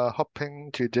think hoping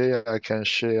today I can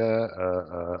share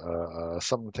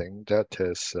something that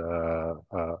is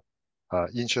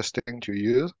interesting to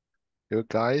you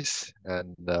guys,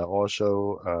 and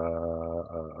also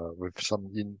with some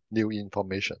new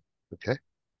information. Okay.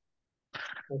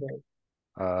 Okay.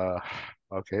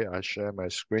 Okay. I share my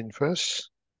screen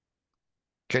first.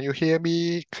 Can you hear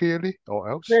me clearly, or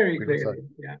else? Very Because clearly.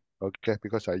 Yeah. okay,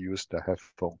 because I use the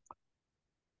headphone.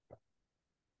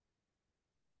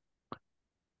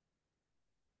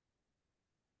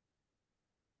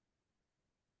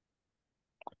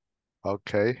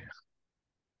 Okay.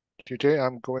 Today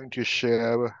I'm going to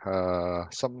share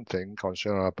something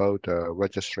concerning about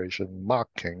registration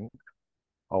marking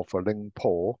of a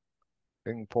Ningpo.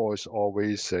 Ningpo is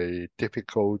always a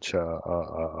difficult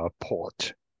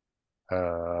port.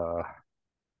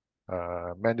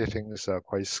 Many things are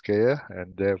quite scarce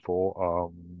and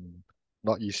therefore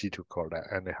not easy to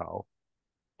collect anyhow.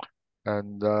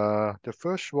 And the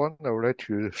first one I would like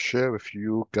to share with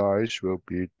you guys will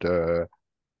be the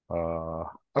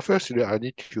firstly, I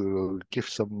need to give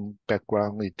some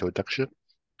background introduction.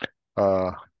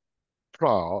 Trial,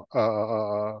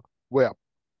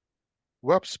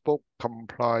 Webb's book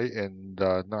comply in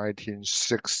the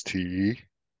 1960,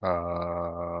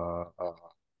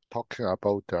 talking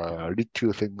about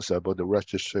little things about the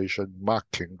registration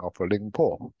marking of a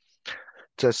Ningpo,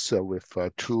 just with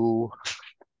two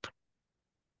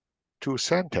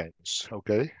sentences.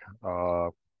 Okay.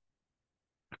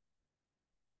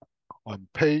 On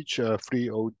page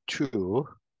 302,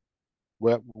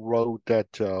 Webb wrote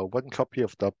that one copy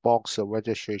of the box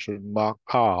registration mark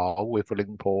R with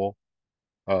Ningpo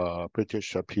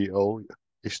British PO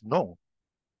is known,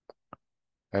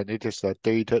 and it is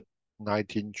dated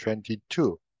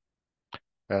 1922.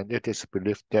 And it is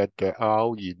believed that the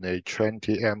R in a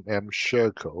 20 mm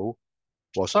circle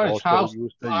was Sorry, also Charles,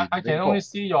 used in I can Ningpo. only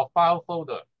see your file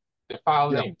folder, the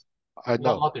file name, I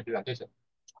know. not the presentation.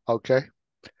 Okay.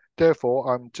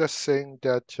 Therefore, I'm just saying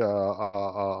that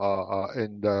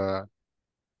in the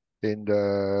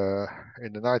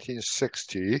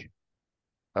 1960,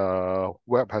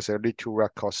 Webb has a little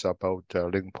records about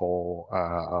Ningpo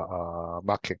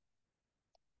marking.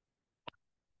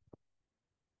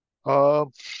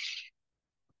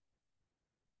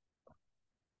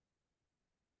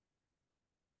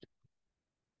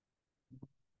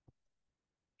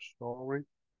 Sorry.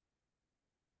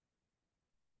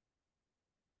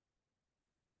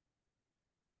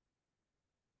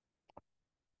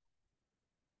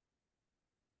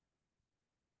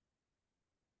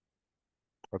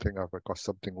 I think I've got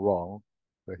something wrong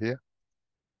here.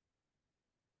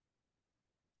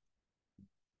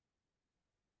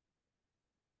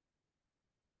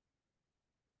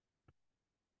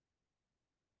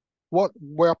 What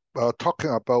we're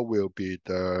talking about will be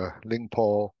the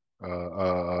Ningpo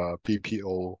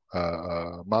BPO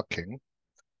marking.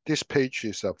 This page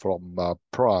is from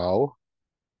Prowl,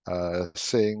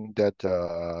 saying that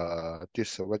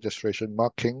this registration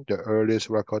marking, the earliest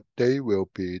record date will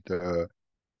be the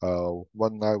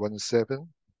 1917,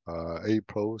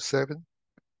 April 7,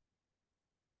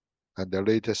 and the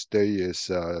latest day is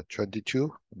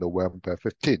 22, November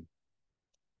 15.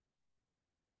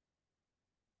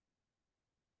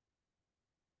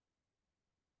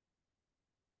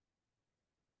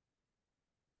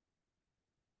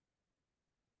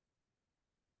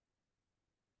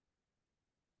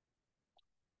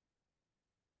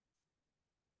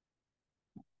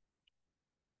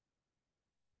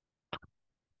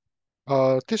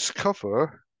 This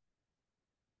cover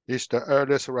is the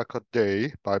earliest record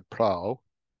day by Plough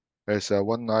as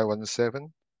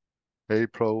 1917,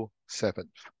 April 7th,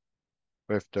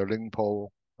 with the Ningpo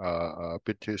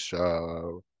British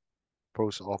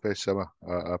Post Office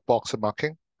box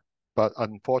marking, but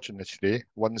unfortunately,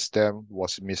 one stamp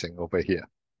was missing over here.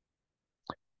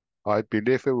 I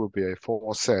believe it will be a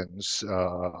 4 cents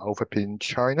overpin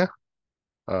China.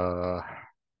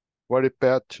 Very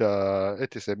bad.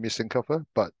 It is a missing cover,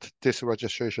 but this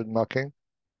registration marking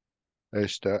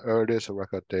is the earliest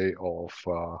record day of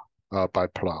by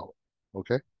Plough.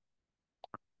 Okay.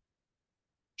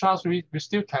 Charles, we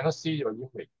still cannot see your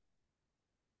image.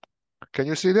 Can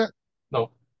you see that?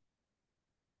 No.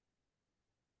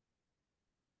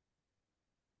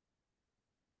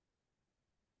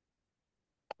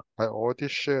 I already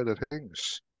shared the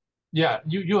things. Yeah,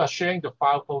 you are sharing the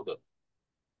file folder.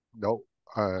 No.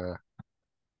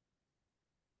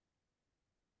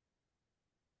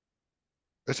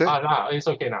 Is it? It's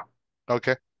okay now.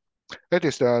 Okay. It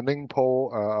is the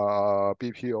Ningpo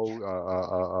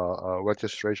BPO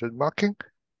registration marking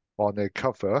on a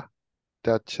cover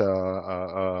that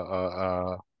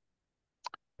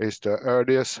is the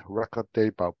earliest record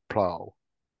date by Plough.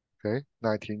 Okay,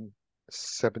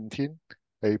 1917,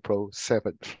 April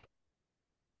 7th.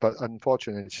 But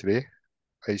unfortunately,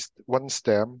 one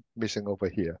stamp missing over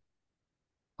here.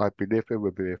 I believe it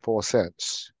will be 4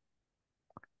 cents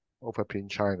overpin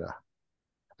China.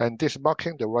 And this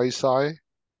marking, the right side,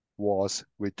 was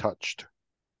retouched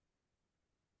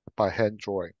by hand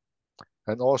drawing.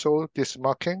 And also this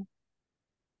marking,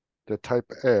 the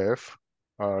type F,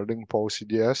 Ningpo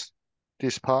CDS,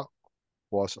 this part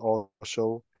was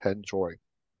also hand drawing.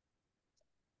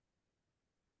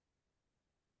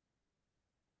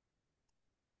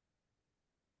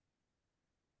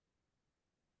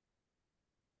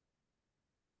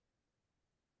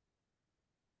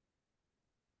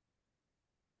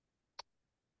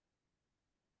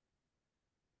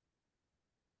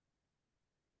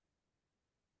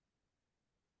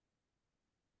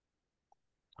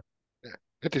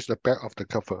 It is the back of the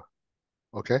cover,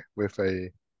 okay, with a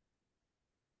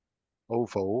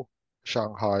oval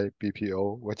Shanghai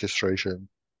BPO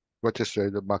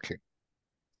registered marking,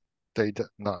 dated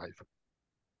 9.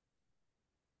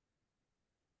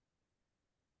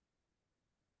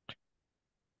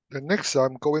 The next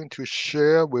I'm going to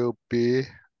share will be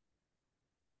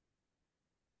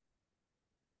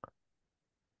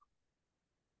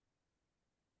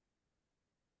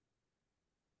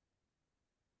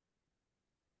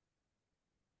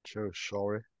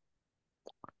sorry.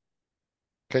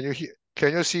 Can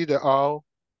you see the R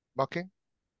marking?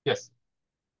 Yes.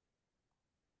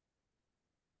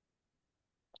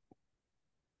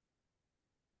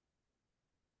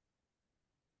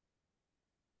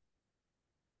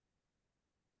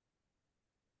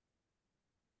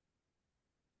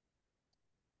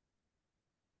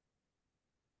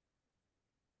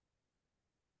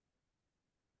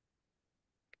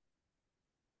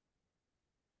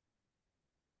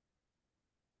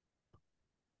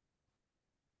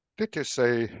 This is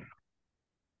a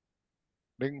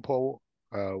Ningpo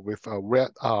with a red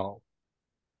R.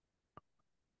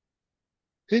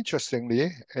 Interestingly,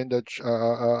 in the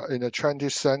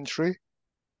 20th century,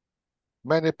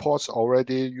 many ports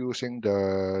already using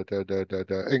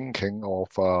the inking of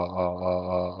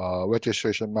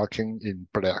registration marking in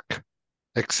black,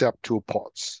 except 2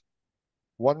 ports.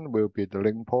 One will be the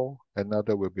Ningpo,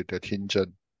 another will be the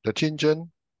Tianjin. The Tianjin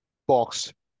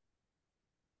box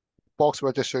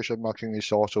registration marking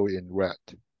is also in red.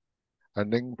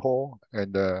 And Ningpo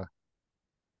and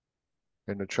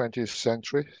in the 20th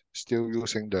century, still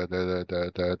using the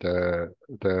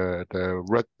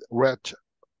red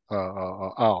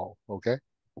R, okay?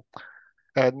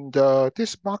 And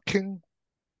this marking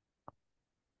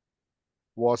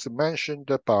was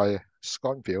mentioned by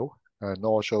Sconfield and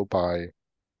also by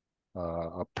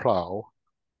Plough.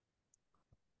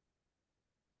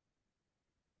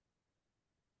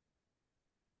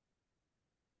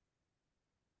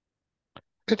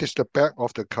 It is the back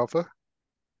of the cover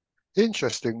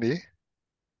Interestingly,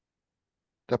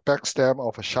 the backstem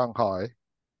of Shanghai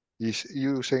is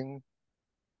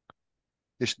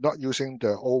not using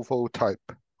the oval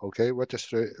type, okay,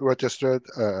 registered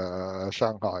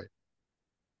Shanghai,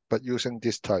 but using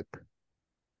this type.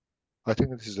 I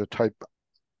think this is the type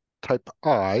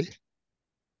I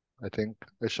think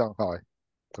is Shanghai,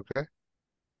 okay.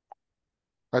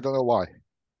 I don't know why.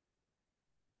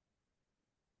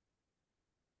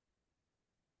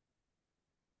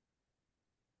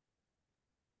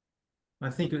 I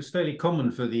think it was fairly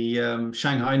common for the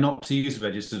Shanghai not to use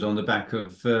registered on the back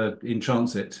of in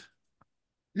transit.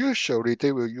 Usually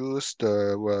they will use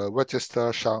the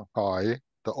register Shanghai,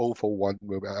 the oval one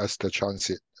as the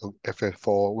transit if it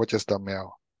for register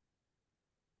mail.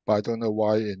 But I don't know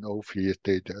why in O3 it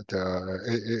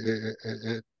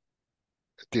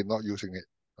did not using it.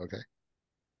 Okay.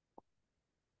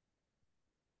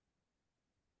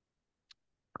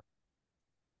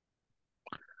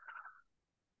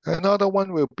 Another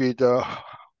one will be the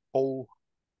O5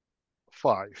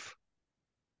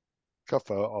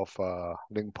 cover of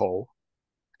Ningpo.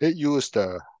 It used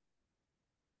the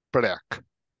black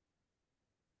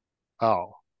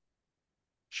owl,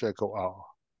 circle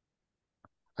owl,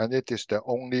 and it is the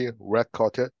only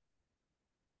recorded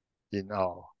in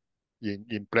owl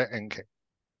in black inking.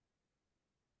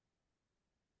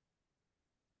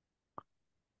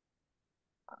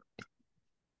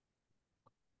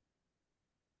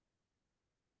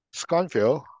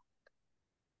 Sconfield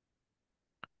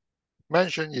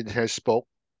mentioned in his book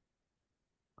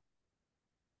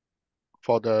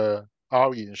for the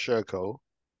R in circle,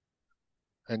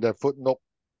 and the footnote,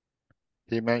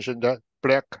 he mentioned that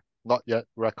black not yet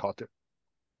recorded.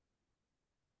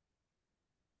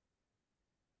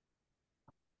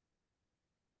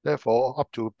 Therefore,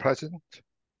 up to present,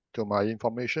 to my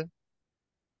information,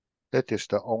 that is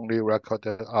the only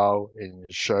recorded R in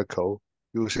circle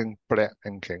using black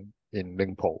inking in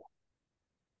Ningpo.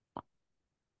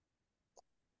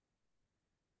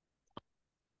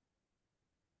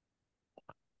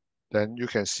 Then you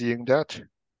can see in that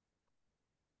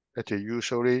it is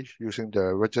usually using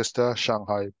the register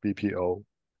Shanghai BPO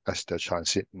as the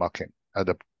transit marking at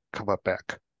the cover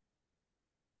back.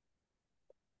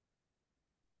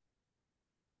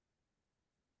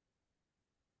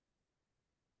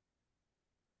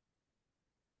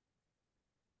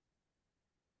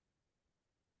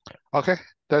 Okay,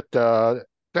 that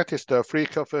is the three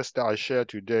covers that I shared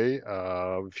today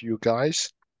with you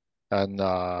guys, and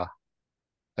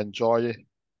enjoy it.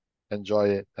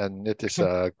 And it is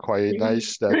quite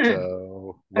nice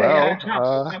that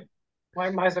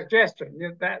my suggestion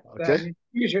is that okay.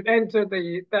 you should enter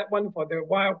that one for the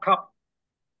Wild Cup.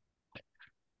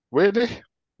 Really?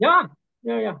 Yeah,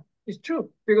 it's true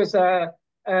because we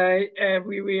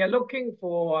are looking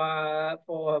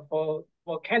for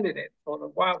candidates for the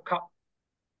Wild Cup,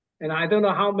 and I don't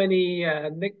know how many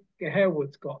Nick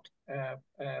Harewood's got at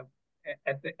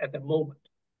the moment.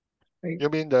 You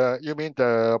mean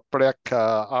the black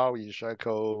R in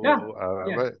circle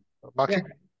marking?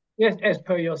 Yes, as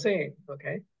per your saying.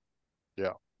 Okay.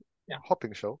 Yeah.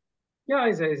 Hoping so. Yeah,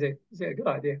 it's a good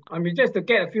idea. I mean, just to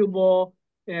get a few more,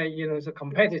 the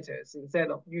competitors instead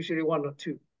of usually one or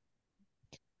two.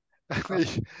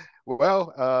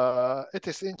 Well, it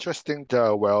is interesting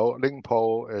that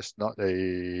Ningpo is not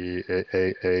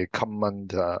a common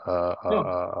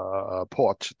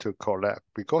port to collect,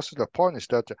 because the point is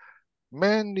that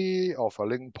many of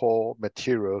Ningpo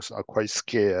materials are quite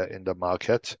scarce in the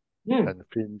market and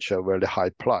fetch a very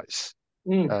high price.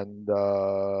 And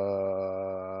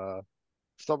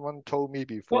someone told me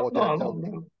before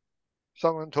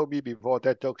Someone told me before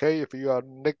that, okay, if you are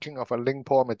making of a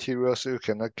Ningpo materials, you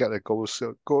cannot get a gold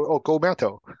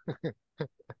metal.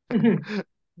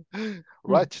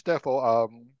 Right. Therefore,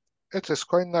 it is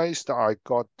quite nice that I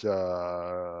got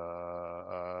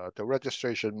the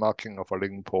registration marking of a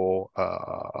Ningpo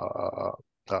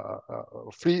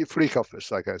free covers,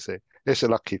 like I say. It's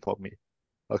lucky for me.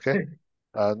 Okay.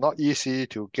 Not easy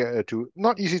to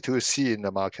see in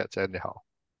the market anyhow.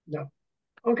 No.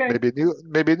 Okay.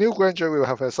 Maybe new graduate will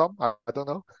have some. I don't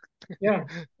know. Yeah,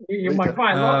 you might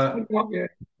find lots.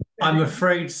 I'm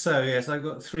afraid so. Yes, I've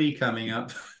got 3 coming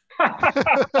up.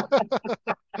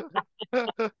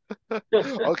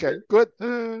 Okay, good.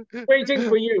 Waiting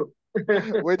for you.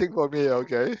 Waiting for me.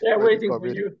 Okay. Yeah, waiting for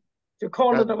you to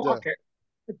corner the market.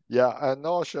 Yeah, and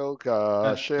also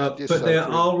share this. But they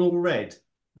are all red.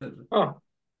 Oh.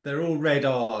 They're all red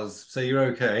R's, so you're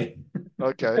okay.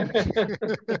 Okay.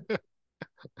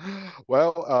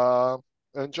 Well,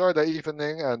 enjoy the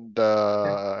evening, and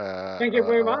thank you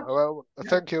very much. well,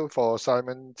 thank you for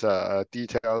Simon's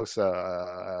details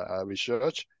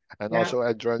research, and also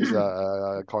Adrian's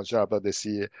concern about the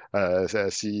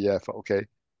CEF. Okay,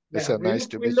 it's nice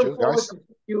to meet you guys. To see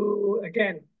you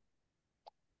again.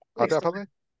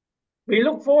 We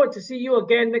look forward to see you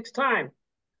again next time.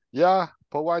 Yeah,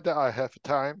 provided I have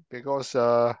time, because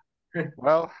well,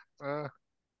 well,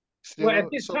 at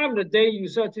this time of the day, you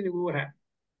certainly will have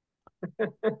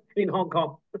in Hong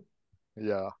Kong.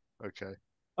 Yeah. Okay.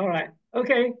 All right.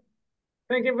 Okay.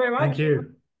 Thank you very much. Thank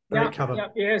you.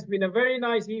 It has been a very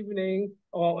nice evening,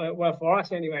 or well, for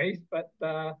us anyways. But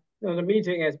the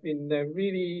meeting has been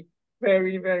really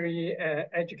very, very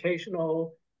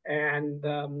educational, and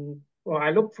well,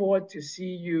 I look forward to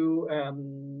see you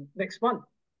next month,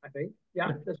 I think.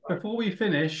 Yeah, that's right. Before we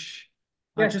finish,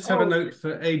 I just have a note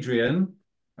for Adrian.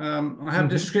 I have a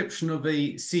description of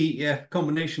the CEF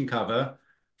combination cover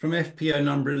from FPO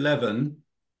number 11.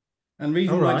 And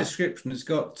reading my description, it's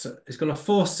got a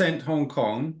 4 cent Hong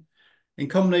Kong in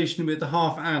combination with the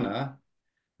half Anna.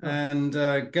 And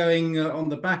going on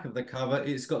the back of the cover,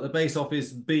 it's got the base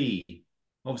office B,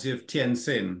 obviously of Tien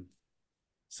Sin.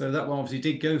 So that one obviously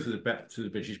did go to the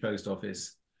British Post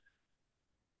Office.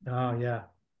 Oh, yeah.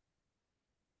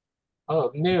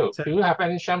 Oh, Neil, do you have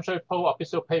any Sham Shui Po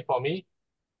official pay for me?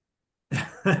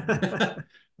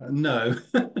 No.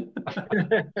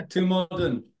 Too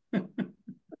modern.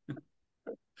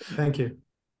 Thank you.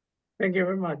 Thank you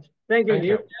very much. Thank you,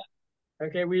 Neil.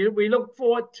 Okay, we look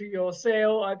forward to your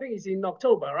sale. I think it's in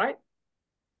October, right?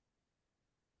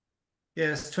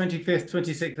 Yes, 25th,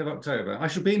 26th of October. I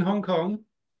shall be in Hong Kong.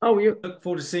 Oh, you look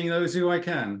forward to seeing those who I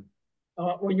can.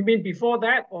 Well, you mean before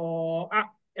that, or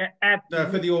at no,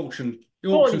 for the auction? The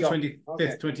auction's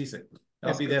 25th, 26th.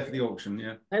 I'll be there for the auction.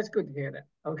 Yeah, that's good to hear that.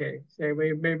 Okay, so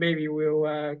maybe we'll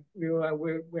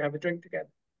have a drink together.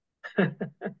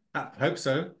 I hope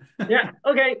so. Yeah.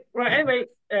 Okay. Right. Anyway,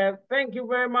 thank you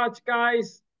very much,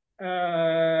 guys. Coming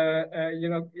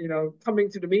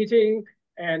to the meeting,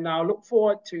 and I look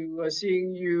forward to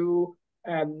seeing you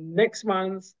next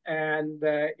month. And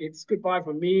it's goodbye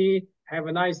from me. Have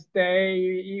a nice day,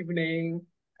 evening,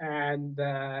 and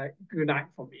good night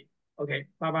from me. Okay.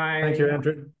 Bye bye. Thank you,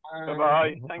 Andrew. Bye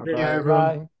bye. Thank you. Bye,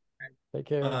 everyone. Take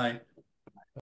care. Bye.